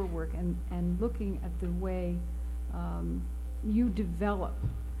your work and looking at the way you develop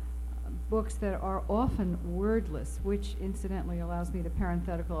books that are often wordless, which incidentally allows me the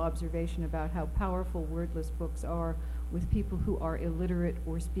parenthetical observation about how powerful wordless books are with people who are illiterate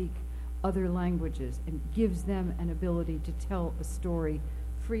or speak other languages, and gives them an ability to tell a story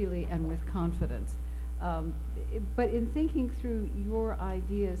freely and with confidence. But in thinking through your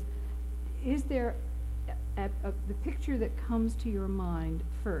ideas, is there the picture that comes to your mind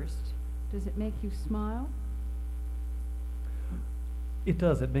first? Does it make you smile? It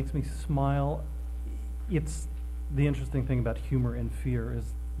does. It makes me smile. It's the interesting thing about humor and fear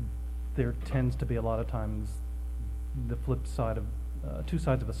is there tends to be a lot of times the flip side of two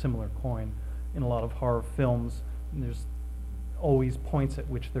sides of a similar coin in a lot of horror films. And there's always points at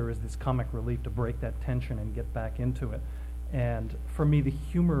which there is this comic relief to break that tension and get back into it. And for me, the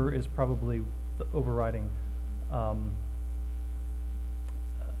humor is probably the overriding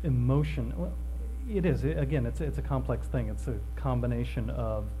emotion. Well, it is. Again, it's a complex thing. It's a combination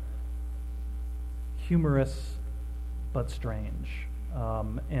of humorous but strange.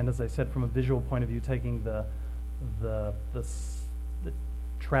 And as I said, from a visual point of view, taking the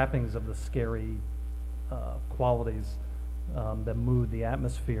trappings of the scary qualities, the mood, the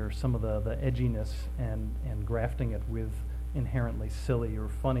atmosphere, some of the edginess, and grafting it with inherently silly or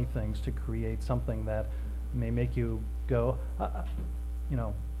funny things to create something that may make you go,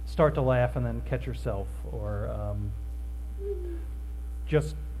 start to laugh and then catch yourself, or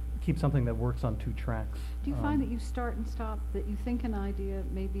just keep something that works on two tracks. Do you find that you start and stop, that you think an idea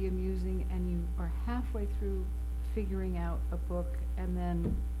may be amusing and you are halfway through figuring out a book and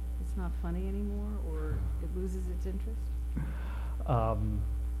then it's not funny anymore, or it loses its interest?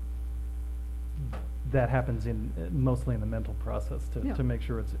 That happens mostly in the mental process Yeah. to make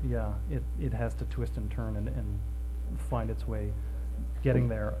sure it has to twist and turn and find its way getting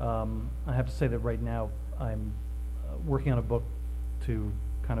there. I have to say that right now I'm working on a book to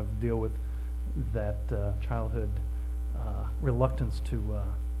kind of deal with that childhood reluctance to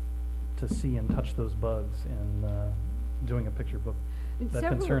see and touch those bugs, and doing a picture book that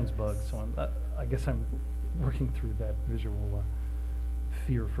concerns bugs. So I guess I'm working through that visual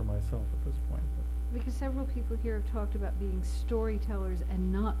fear for myself at this point. Because several people here have talked about being storytellers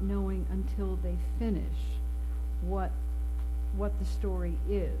and not knowing until they finish what the story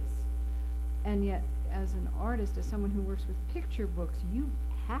is. And yet, as an artist, as someone who works with picture books, you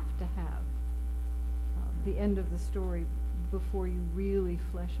have to have the end of the story before you really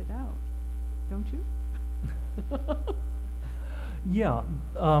flesh it out, don't you? Yeah.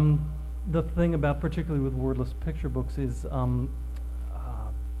 The thing about, particularly with wordless picture books, is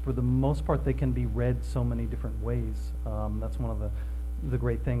for the most part they can be read so many different ways. That's one of the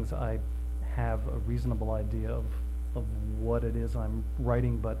great things. I have a reasonable idea of what it is I'm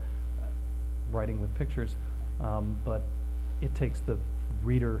writing, but writing with pictures. But it takes the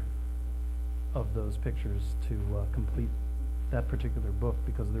reader of those pictures to complete that particular book,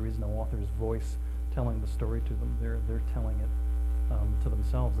 because there is no author's voice telling the story to them. They're telling it to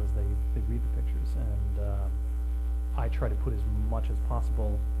themselves as they read the pictures, and I try to put as much as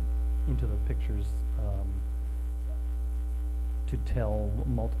possible into the pictures to tell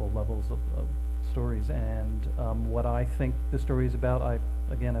multiple levels of stories. And what I think the story is about, I've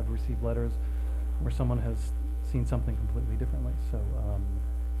received letters where someone has seen something completely differently. So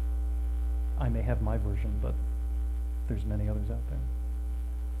I may have my version, but there's many others out there.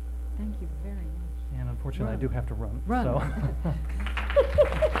 Thank you very much. And unfortunately, I do have to run. Run. So.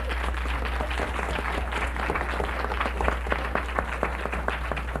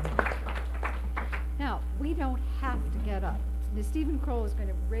 Now, we don't have to get up. Now, Stephen Kroll is going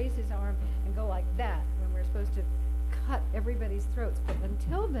to raise his arm and go like that when we're supposed to cut everybody's throats. But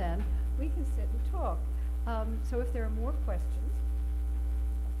until then, we can sit and talk. So if there are more questions.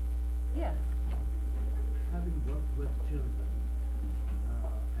 Yes. Having worked with children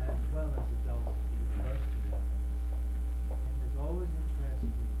as well as adults in university, it has always impressed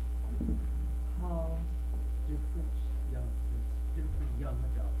me how different youngsters, different young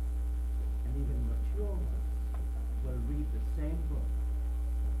adults, and even mature ones will read the same book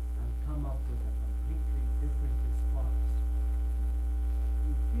and come up with a completely different response.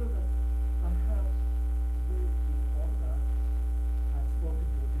 You feel that perhaps the author has spoken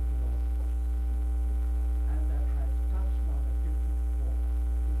to a different audience, and that has touched on a different form,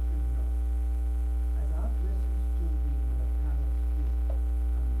 different note. As I've listened to the panel speak,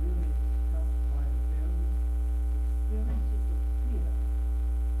 I'm really touched by the very experiences of fear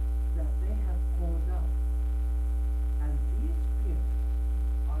that they have poured out. And these fears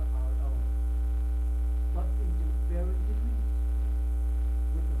are our own, but in varying degrees.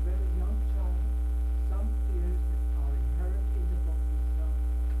 With a very young child, some fears that are inherent in the book itself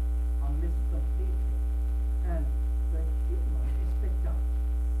are missed completely, and the humor is picked up.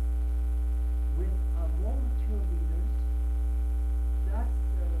 With more mature readers, that's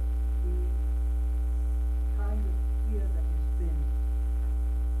the kind of fear that has been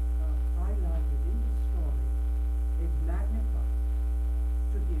highlighted in the story is magnified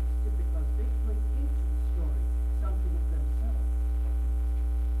to the extent because they bring into the story something of themselves,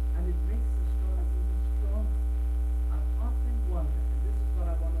 and it makes the story even stronger. I've often wondered, and this is what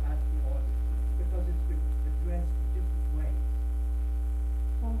I want to ask the audience, because it's been addressed in different ways.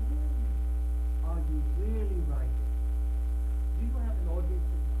 For whom are you really writing? Do you have an audience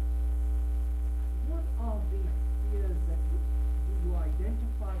in mind? What are these fears that do you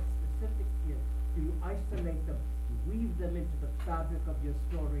identify specific fears? Do you isolate them, weave them into the fabric of your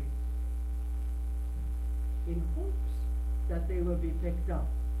story in hopes that they will be picked up,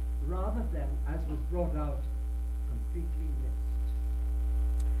 rather than, as was brought out, completely missed?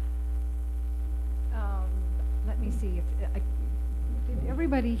 Let me see if did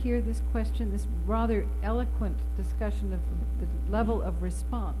everybody hear this question, this rather eloquent discussion of the level of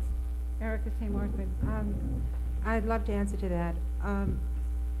response? Erica Tamar. I'd love to answer to that.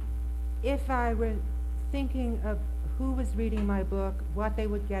 If I were thinking of who was reading my book, what they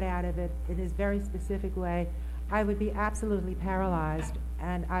would get out of it in this very specific way, I would be absolutely paralyzed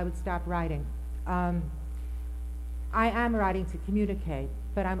and I would stop writing. I am writing to communicate,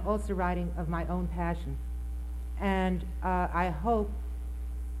 but I'm also writing of my own passion. And I hope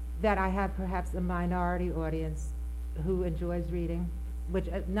that I have perhaps a minority audience who enjoys reading, which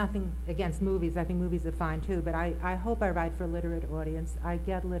nothing against movies. I think movies are fine too, but I hope I write for a literate audience. I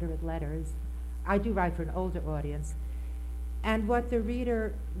get literate letters. I do write for an older audience. And what the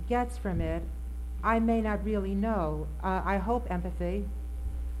reader gets from it, I may not really know. I hope empathy.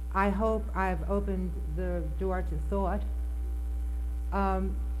 I hope I've opened the door to thought.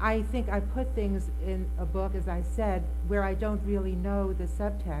 I think I put things in a book, as I said, where I don't really know the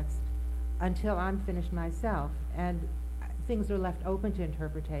subtext until I'm finished myself. And things are left open to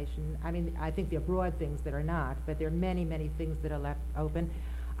interpretation. I mean, I think there are broad things that are not, but there are many, many things that are left open.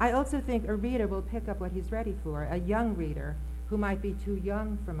 I also think a reader will pick up what he's ready for. A young reader who might be too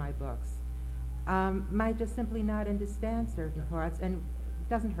young for my books might just simply not understand certain parts. And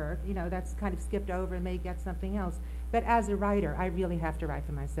Doesn't hurt, you know, that's kind of skipped over and may get something else. But as a writer, I really have to write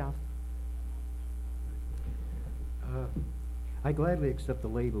for myself. I gladly accept the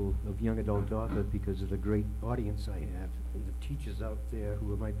label of young adult author because of the great audience I have, and the teachers out there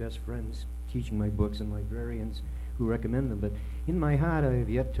who are my best friends teaching my books, and librarians who recommend them. But in my heart, I have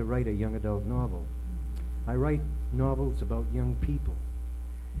yet to write a young adult novel. I write novels about young people.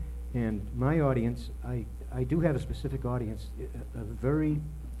 And my audience, I do have a specific audience, a very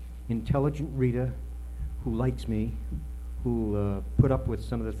intelligent reader who likes me, who put up with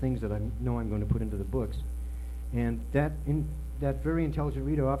some of the things that I know I'm going to put into the books. And that very intelligent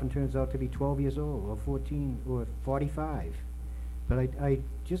reader often turns out to be 12 years old, or 14, or 45. But I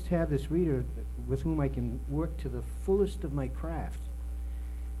just have this reader with whom I can work to the fullest of my craft.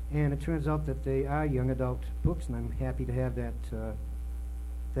 And it turns out that they are young adult books, and I'm happy to have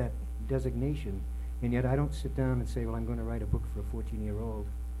that designation. And yet I don't sit down and say, well, I'm going to write a book for a 14-year-old.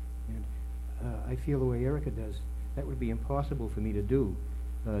 And I feel the way Erica does. That would be impossible for me to do,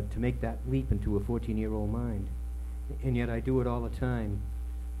 to make that leap into a 14-year-old mind. And yet I do it all the time,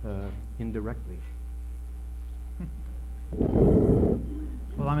 indirectly.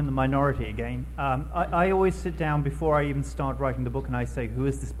 Well, I'm in the minority again. I always sit down before I even start writing the book and I say, who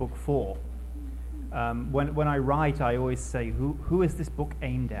is this book for? When I write, I always say, who is this book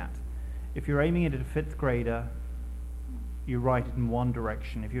aimed at? If you're aiming it at a 5th grader, you write it in one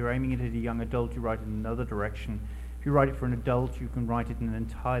direction. If you're aiming it at a young adult, you write it in another direction. If you write it for an adult, you can write it in an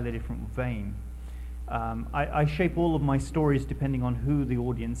entirely different vein. I shape all of my stories depending on who the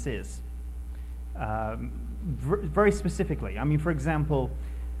audience is. Very specifically. I mean, for example,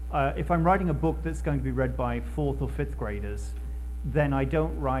 if I'm writing a book that's going to be read by 4th or 5th graders, then I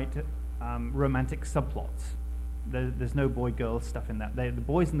don't write romantic subplots. There's no boy-girl stuff in that. The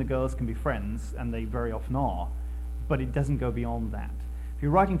boys and the girls can be friends, and they very often are, but it doesn't go beyond that. If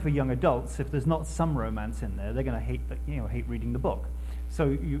you're writing for young adults, if there's not some romance in there, they're going to hate reading the book. So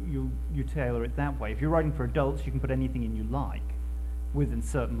you tailor it that way. If you're writing for adults, you can put anything in you like, within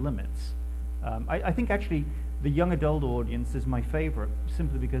certain limits. I think actually the young adult audience is my favorite,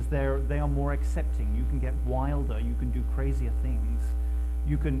 simply because they are more accepting. You can get wilder. You can do crazier things.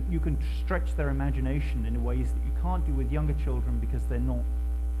 You can stretch their imagination in ways that you can't do with younger children because they're not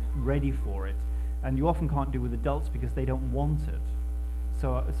ready for it, and you often can't do with adults because they don't want it.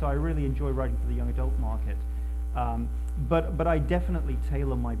 So I really enjoy writing for the young adult market. But I definitely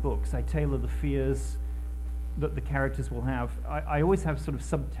tailor my books. I tailor the fears that the characters will have. I always have sort of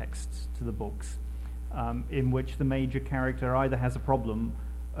subtexts to the books, in which the major character either has a problem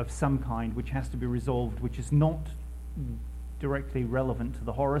of some kind which has to be resolved, which is not directly relevant to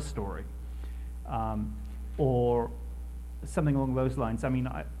the horror story, or something along those lines. I mean,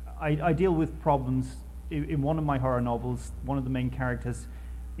 I deal with problems in one of my horror novels. One of the main characters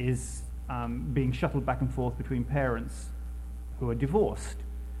is being shuttled back and forth between parents who are divorced,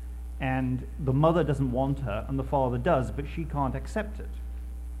 and the mother doesn't want her and the father does, but she can't accept it.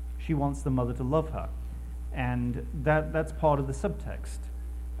 She wants the mother to love her, and that's part of the subtext.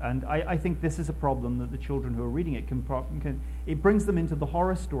 And I think this is a problem that the children who are reading it it brings them into the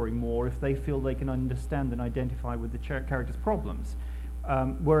horror story more if they feel they can understand and identify with the character's problems.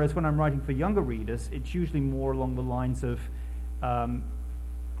 Whereas when I'm writing for younger readers, it's usually more along the lines of, am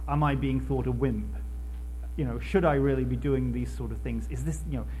I being thought a wimp? You know, should I really be doing these sort of things? Is this,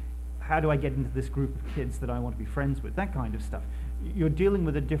 how do I get into this group of kids that I want to be friends with? That kind of stuff. You're dealing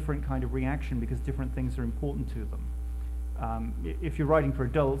with a different kind of reaction because different things are important to them. If you're writing for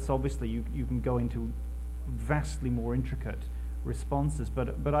adults, obviously you can go into vastly more intricate responses,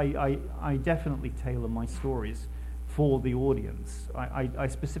 but I definitely tailor my stories for the audience. I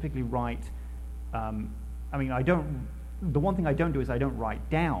specifically write, the one thing I don't do is I don't write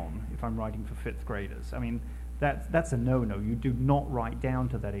down if I'm writing for 5th graders. I mean, that's a no-no. You do not write down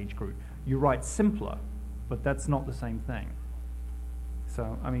to that age group. You write simpler, but that's not the same thing.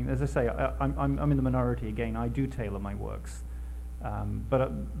 So, I mean, as I say, I'm in the minority again. I do tailor my works.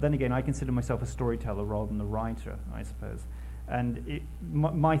 But then again, I consider myself a storyteller rather than a writer, I suppose. And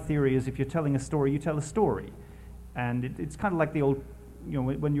my theory is if you're telling a story, you tell a story. And it's kind of like the old,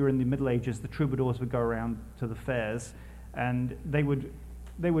 when you were in the Middle Ages, the troubadours would go around to the fairs, and they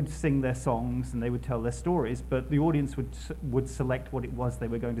would sing their songs and they would tell their stories, but the audience would select what it was they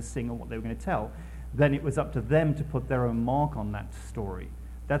were going to sing or what they were going to tell. Then it was up to them to put their own mark on that story.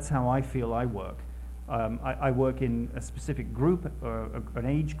 That's how I feel I work. I work in a specific group, an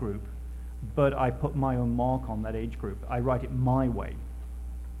age group, but I put my own mark on that age group. I write it my way.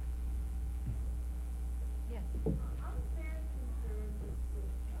 Yes. I'm very concerned with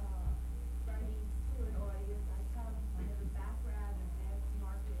writing to an audience. I have a background in mass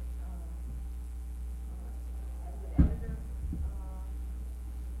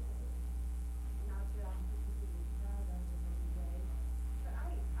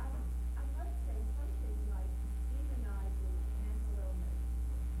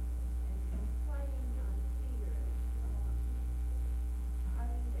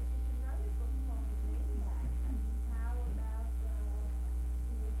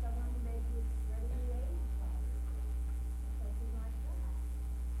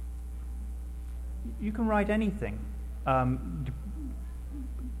You can write anything.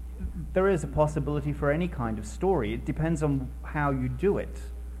 There is a possibility for any kind of story. It depends on how you do it.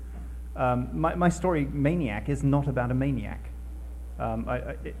 My story, Maniac, is not about a maniac.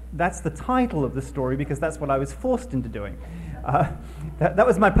 That's the title of the story because that's what I was forced into doing. That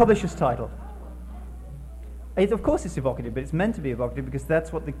was my publisher's title. Of course it's evocative, but it's meant to be evocative because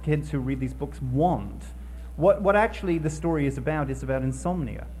that's what the kids who read these books want. What actually the story is about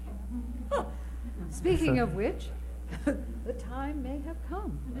insomnia. Speaking of which, the time may have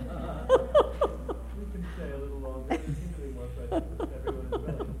come. We can stay a little longer. There seems to be more questions. Everyone is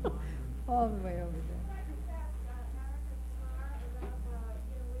willing. All the way over there.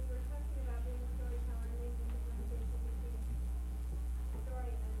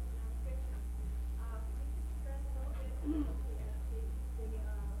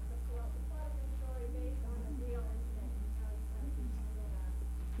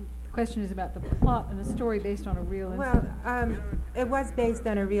 The question is about the plot and the story based on a real incident. Well, it was based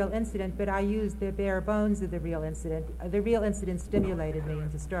on a real incident, but I used the bare bones of the real incident. The real incident stimulated me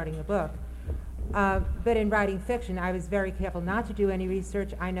into starting a book. But in writing fiction, I was very careful not to do any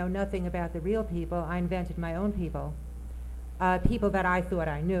research. I know nothing about the real people. I invented my own people. People that I thought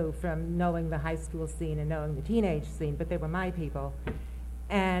I knew from knowing the high school scene and knowing the teenage scene, but they were my people.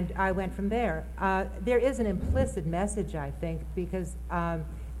 And I went from there. There is an implicit message, I think, because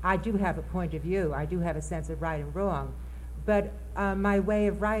I do have a point of view. I do have a sense of right and wrong. But my way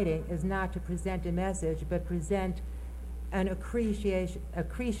of writing is not to present a message, but present an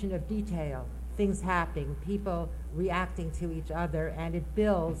accretion of detail, things happening, people reacting to each other, and it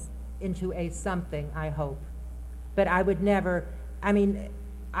builds into a something, I hope. But I would never,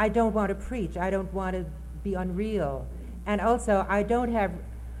 I don't want to preach. I don't want to be unreal. And also, I don't have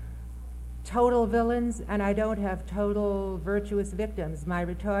total villains, and I don't have total virtuous victims. My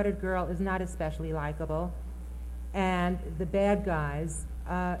retarded girl is not especially likable, and the bad guys,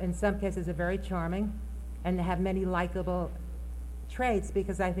 in some cases, are very charming and have many likable traits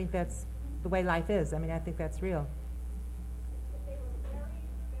because I think that's the way life is. I think that's real.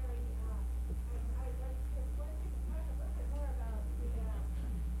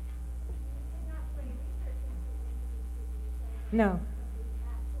 No.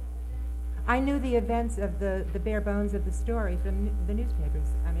 I knew the events of the bare bones of the story from the newspapers.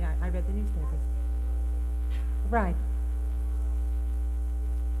 I read the newspapers. Right.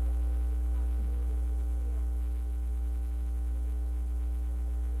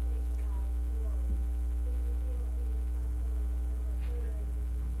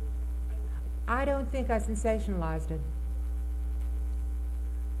 I don't think I sensationalized it.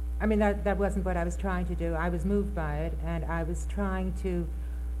 That wasn't what I was trying to do. I was moved by it, and I was trying to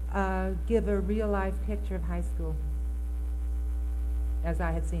give a real-life picture of high school as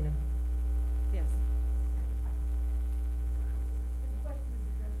I had seen it. Yes.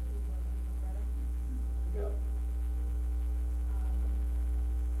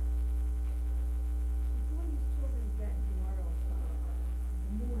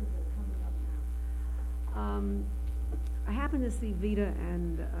 I happened to see Vita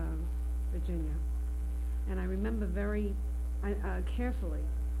and Virginia, and I remember very carefully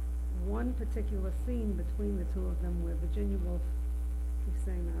one particular scene between the two of them where Virginia Woolf keeps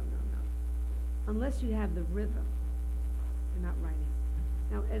saying, no. Unless you have the rhythm, you're not writing.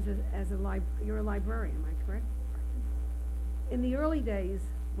 Now, you're a librarian, am I correct? In the early days,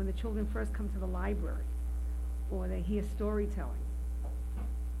 when the children first come to the library, or they hear storytelling,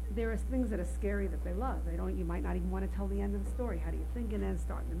 there are things that are scary that they love. You might not even want to tell the end of the story. How do you think it ends?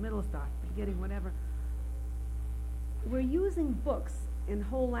 Start in the middle, start beginning, whatever. We're using books in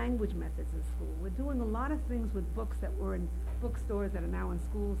whole language methods in school. We're doing a lot of things with books that were in bookstores that are now in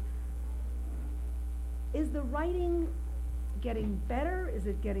schools. Is the writing getting better? Is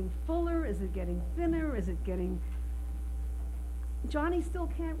it getting fuller? Is it getting thinner? Is it getting... Johnny still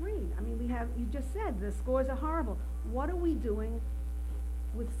can't read. You just said the scores are horrible. What are we doing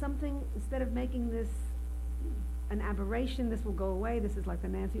with something, instead of making this an aberration, this will go away, this is like the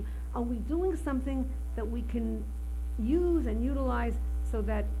Nancy, are we doing something that we can use and utilize so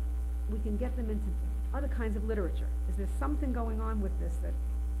that we can get them into other kinds of literature? Is there something going on with this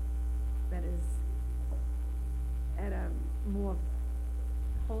that is at a more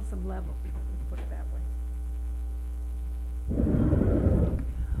wholesome level, let's put it that way?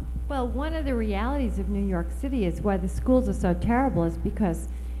 Well, one of the realities of New York City is why the schools are so terrible is because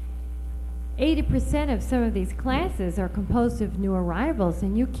 80% of some of these classes are composed of new arrivals,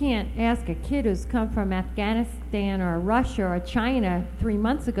 and you can't ask a kid who's come from Afghanistan or Russia or China 3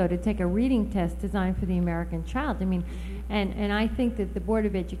 months ago to take a reading test designed for the American child. And I think that the Board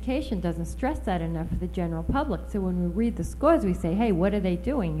of Education doesn't stress that enough for the general public. So when we read the scores, we say, hey, what are they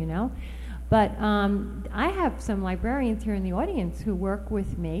doing, you know? But I have some librarians here in the audience who work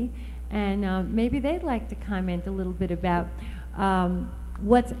with me, and maybe they'd like to comment a little bit about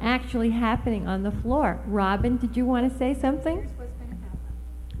what's actually happening on the floor. Robin, did you want to say something? Here's what's going to happen.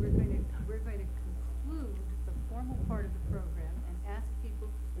 We're going to conclude the formal part of the program and ask people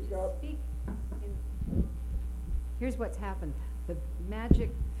to speak. Here's what's happened. The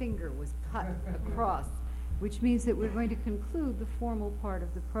magic finger was cut across, which means that we're going to conclude the formal part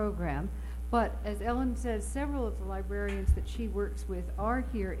of the program. But as Ellen says, several of the librarians that she works with are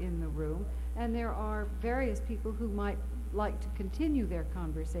here in the room, and there are various people who might like to continue their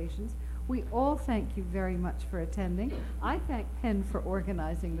conversations. We all thank you very much for attending. I thank Penn for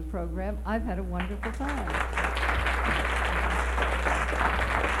organizing the program. I've had a wonderful time.